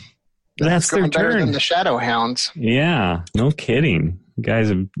 That's their better turn. than the Shadow Hounds. Yeah, no kidding. You guys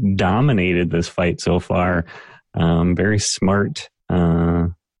have dominated this fight so far. Very smart,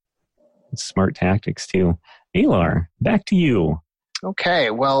 smart tactics too. Alar, back to you. Okay,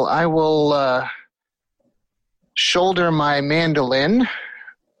 well, I will shoulder my mandolin,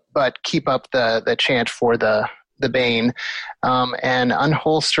 but keep up the chant for the Bane, and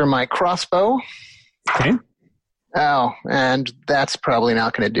unholster my crossbow. Okay. Oh, and that's probably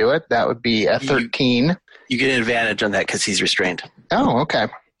not going to do it. That would be a 13. you get an advantage on that because he's restrained. Oh, okay.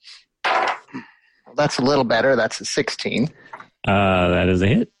 Well, that's a little better. That's a 16. That is a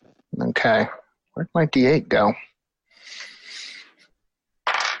hit. Okay. Where'd my D8 go?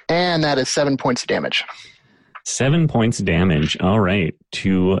 And that is 7 points of damage. 7 points damage. All right.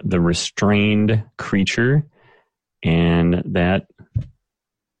 To the restrained creature. And that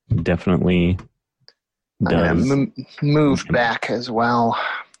definitely does. I'm going to move back as well,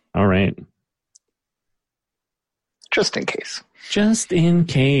 All right. just in case. Just in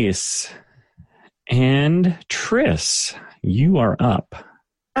case. And Triss, you are up.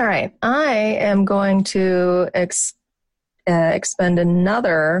 All right. I am going to expend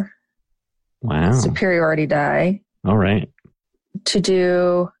another superiority die All right. to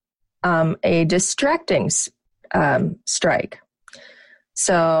do a distracting strike.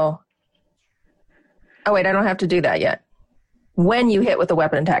 So, oh wait, I don't have to do that yet. When you hit with a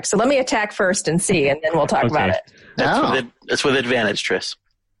weapon attack. So let me attack first and see, and then we'll talk about it. That's with advantage, Triss.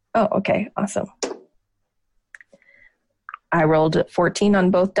 Oh, okay. Awesome. I rolled 14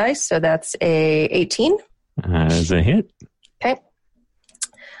 on both dice, so that's a 18. As a hit. Okay.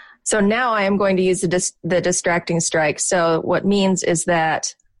 So now I am going to use the distracting strike. So what means is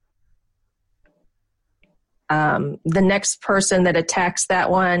that the next person that attacks that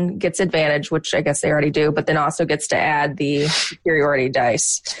one gets advantage, which I guess they already do, but then also gets to add the superiority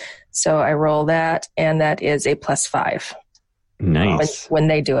dice. So I roll that, and that is a +5. Nice. When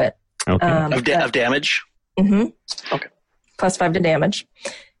they do it. Okay. Of damage? Mm-hmm. Okay. +5 to damage.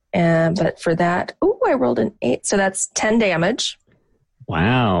 But for that, I rolled an 8. So that's 10 damage.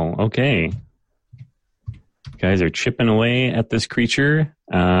 Wow. Okay. You guys are chipping away at this creature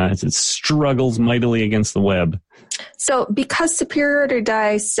as it struggles mightily against the web. So because superiority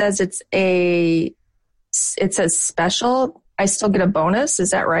die says it says special, I still get a bonus.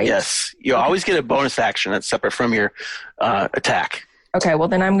 Is that right? Yes. You always get a bonus action that's separate from your attack. Okay, well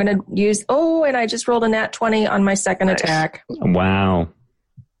then I'm going to use, and I just rolled a nat 20 on my second attack. Wow.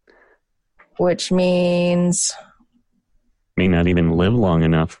 Which means... May not even live long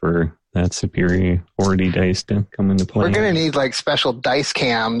enough for that superiority dice to come into play. We're going to need like special dice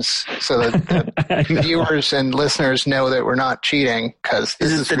cams so that the viewers and listeners know that we're not cheating, because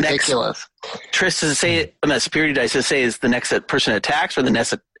this is ridiculous. Triss, does it say on that superiority dice, does it say is the next person attacks or the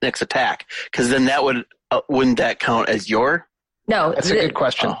next attack? Because then that wouldn't that count as your? No. That's a good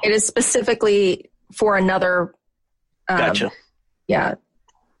question. It is specifically for another. Gotcha. Yeah.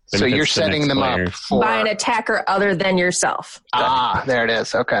 So you're setting them up for... by an attacker other than yourself. There it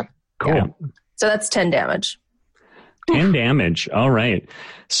is. Okay. Cool. Yeah. So that's 10 damage. 10 damage. All right.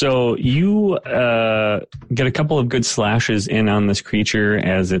 So you get a couple of good slashes in on this creature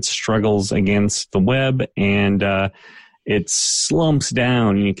as it struggles against the web, and it slumps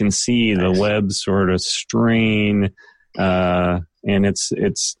down. You can see the web sort of strain, and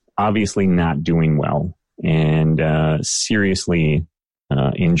it's obviously not doing well and seriously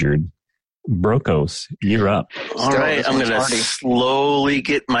injured. Brokos, you're up. All right, I'm going to slowly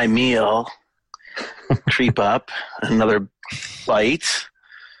get my meal, creep up, another bite.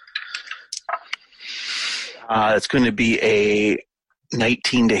 It's going to be a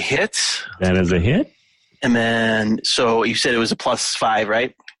 19 to hit. That is a hit. And then, so you said it was a +5,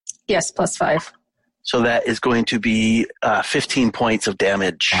 right? Yes, +5. So that is going to be 15 points of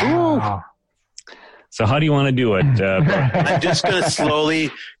damage. Wow. So how do you want to do it? I'm just going to slowly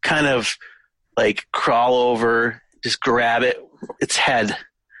kind of like crawl over, just grab its head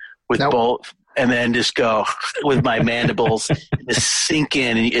with both, and then just go with my mandibles, just sink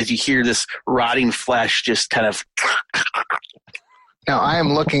in, and as you hear this rotting flesh just kind of. No, I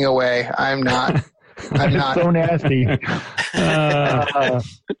am looking away. I'm not. So nasty. And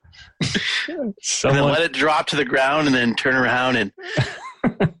then let it drop to the ground and then turn around. And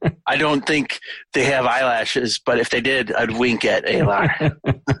I don't think they have eyelashes, but if they did, I'd wink at Alar.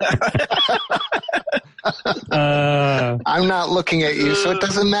 I'm not looking at you, so it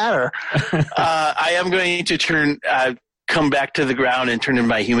doesn't matter. I am going to come back to the ground and turn in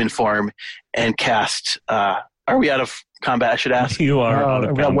my human form and cast. Are we out of combat, I should ask? You are out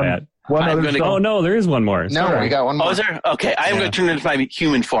of combat. Oh, no, there is one more. No, we got one more. Oh, is there? Okay, I am going to turn into my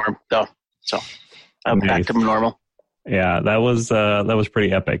human form, though. So I'm back to normal. Yeah, that was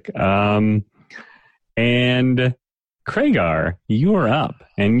pretty epic. And Kragar, you are up,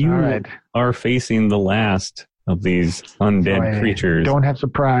 and you are facing the last of these undead creatures. Don't have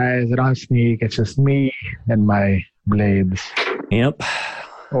surprise. I don't have sneak. It's just me and my blades. Yep.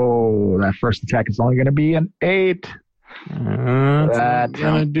 Oh, that first attack is only going to be an 8. That's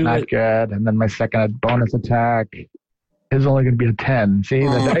not good. And then my second bonus attack is only going to be a 10. See,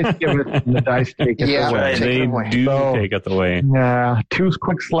 the dice give it, and the dice take it away. They do take it away. Yeah, 2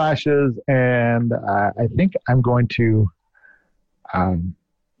 quick slashes, and I think I'm going to. I'm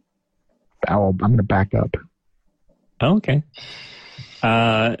going to back up. Okay.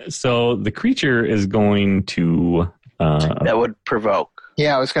 So the creature is going to. That would provoke.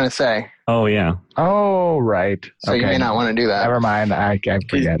 Yeah, I was going to say. Oh, yeah. Oh, right. So you may not want to do that. Never mind. I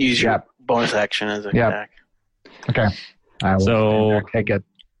forget. Use your bonus action as an attack. Okay. I will take it.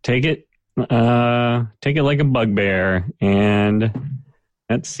 Take it like a bugbear. And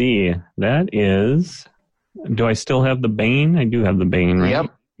let's see. That is. Do I still have the Bane? I do have the Bane, right? Yep.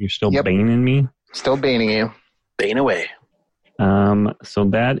 You're still baning me? Still baning you. Bane away. So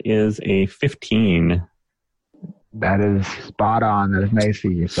that is a 15. That is spot on. That is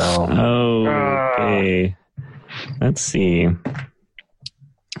nicey. So okay. Let's see.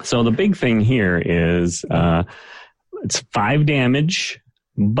 So the big thing here is it's 5 damage,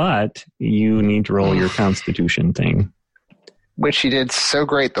 but you need to roll your Constitution thing, which you did so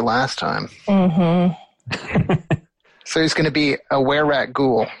great the last time. Mm-hmm. So he's going to be a were-rat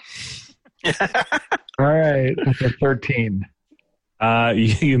ghoul. All right, that's a 13.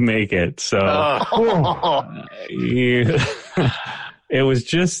 You make it. So it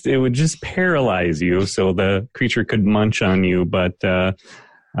would just paralyze you, so the creature could munch on you, but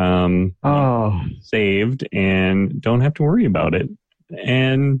saved and don't have to worry about it.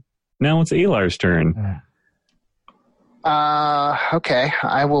 And now it's Alar's turn. Okay,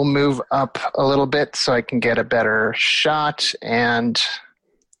 I will move up a little bit so I can get a better shot and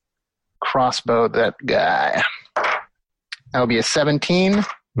crossbow that guy. That'll be a 17.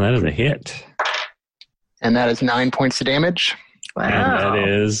 That is a hit. And that is 9 points of damage. Wow. And that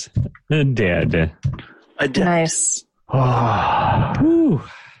is dead. Nice. Whew.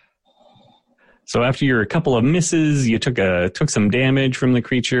 So after your couple of misses, you took some damage from the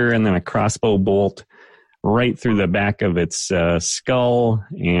creature, and then a crossbow bolt right through the back of its skull,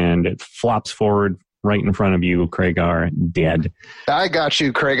 and it flops forward right in front of you, Kragar, dead. I got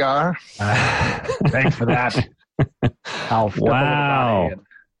you, Kragar. Thanks for that. Wow.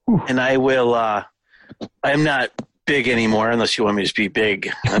 And I will, I'm not big anymore unless you want me to be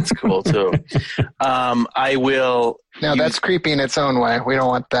big. That's cool too. I will. No, that's creepy in its own way. We don't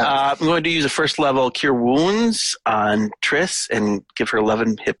want that. I'm going to use a first level Cure Wounds on Triss and give her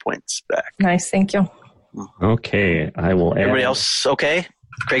 11 hit points back. Nice, thank you. Okay, I will. Everybody else okay?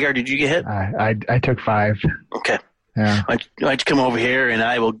 Kragar, did you get hit? I took 5. Okay. Yeah. Why don't you come over here and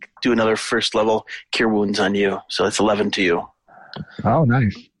I will do another first level Cure Wounds on you. So it's 11 to you. Oh,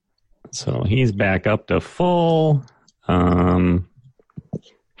 nice. So he's back up to full. Let's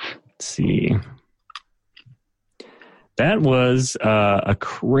see. That was a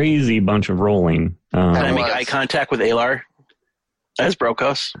crazy bunch of rolling. Can I make eye contact with Alar? As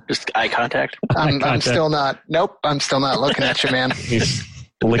Brokos? Just eye contact? I'm still not. Nope, I'm still not looking at you, man. He's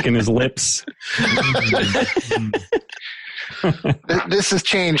licking his lips. This has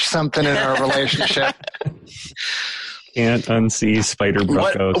changed something in our relationship. Can't unsee Spider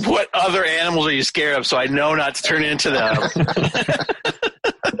Brokos. What other animals are you scared of so I know not to turn into them?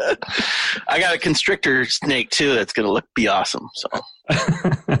 I got a constrictor snake too that's going to be awesome. So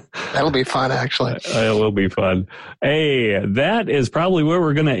that'll be fun, actually. It will be fun. Hey, that is probably where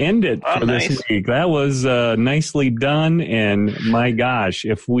we're going to end it for this week. That was nicely done. And my gosh,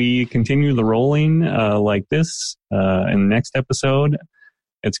 if we continue the rolling like this in the next episode,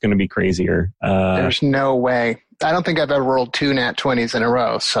 It's going to be crazier. There's no way. I don't think I've ever rolled 2 nat 20s in a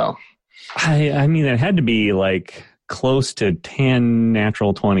row. So, I mean, it had to be like close to 10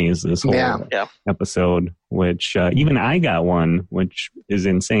 natural 20s this whole episode, which even I got one, which is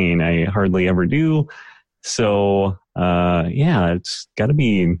insane. I hardly ever do. So, it's got to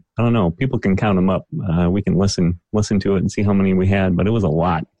be, I don't know, people can count them up. We can listen to it and see how many we had, but it was a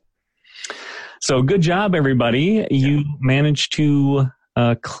lot. So good job, everybody. You managed to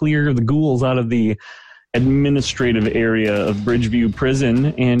clear the ghouls out of the administrative area of Bridgeview Prison,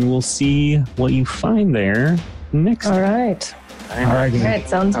 and we'll see what you find there next All right. All right.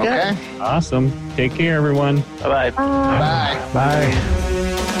 Sounds good. Awesome. Take care, everyone. Bye-bye. Bye. Bye.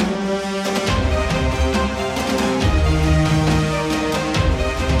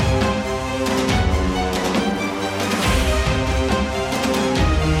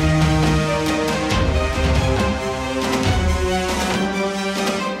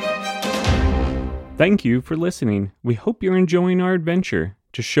 Thank you for listening. We hope you're enjoying our adventure.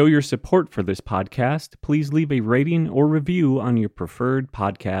 To show your support for this podcast, please leave a rating or review on your preferred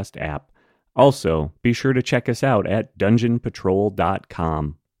podcast app. Also, be sure to check us out at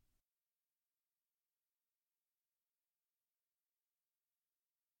dungeonpatrol.com.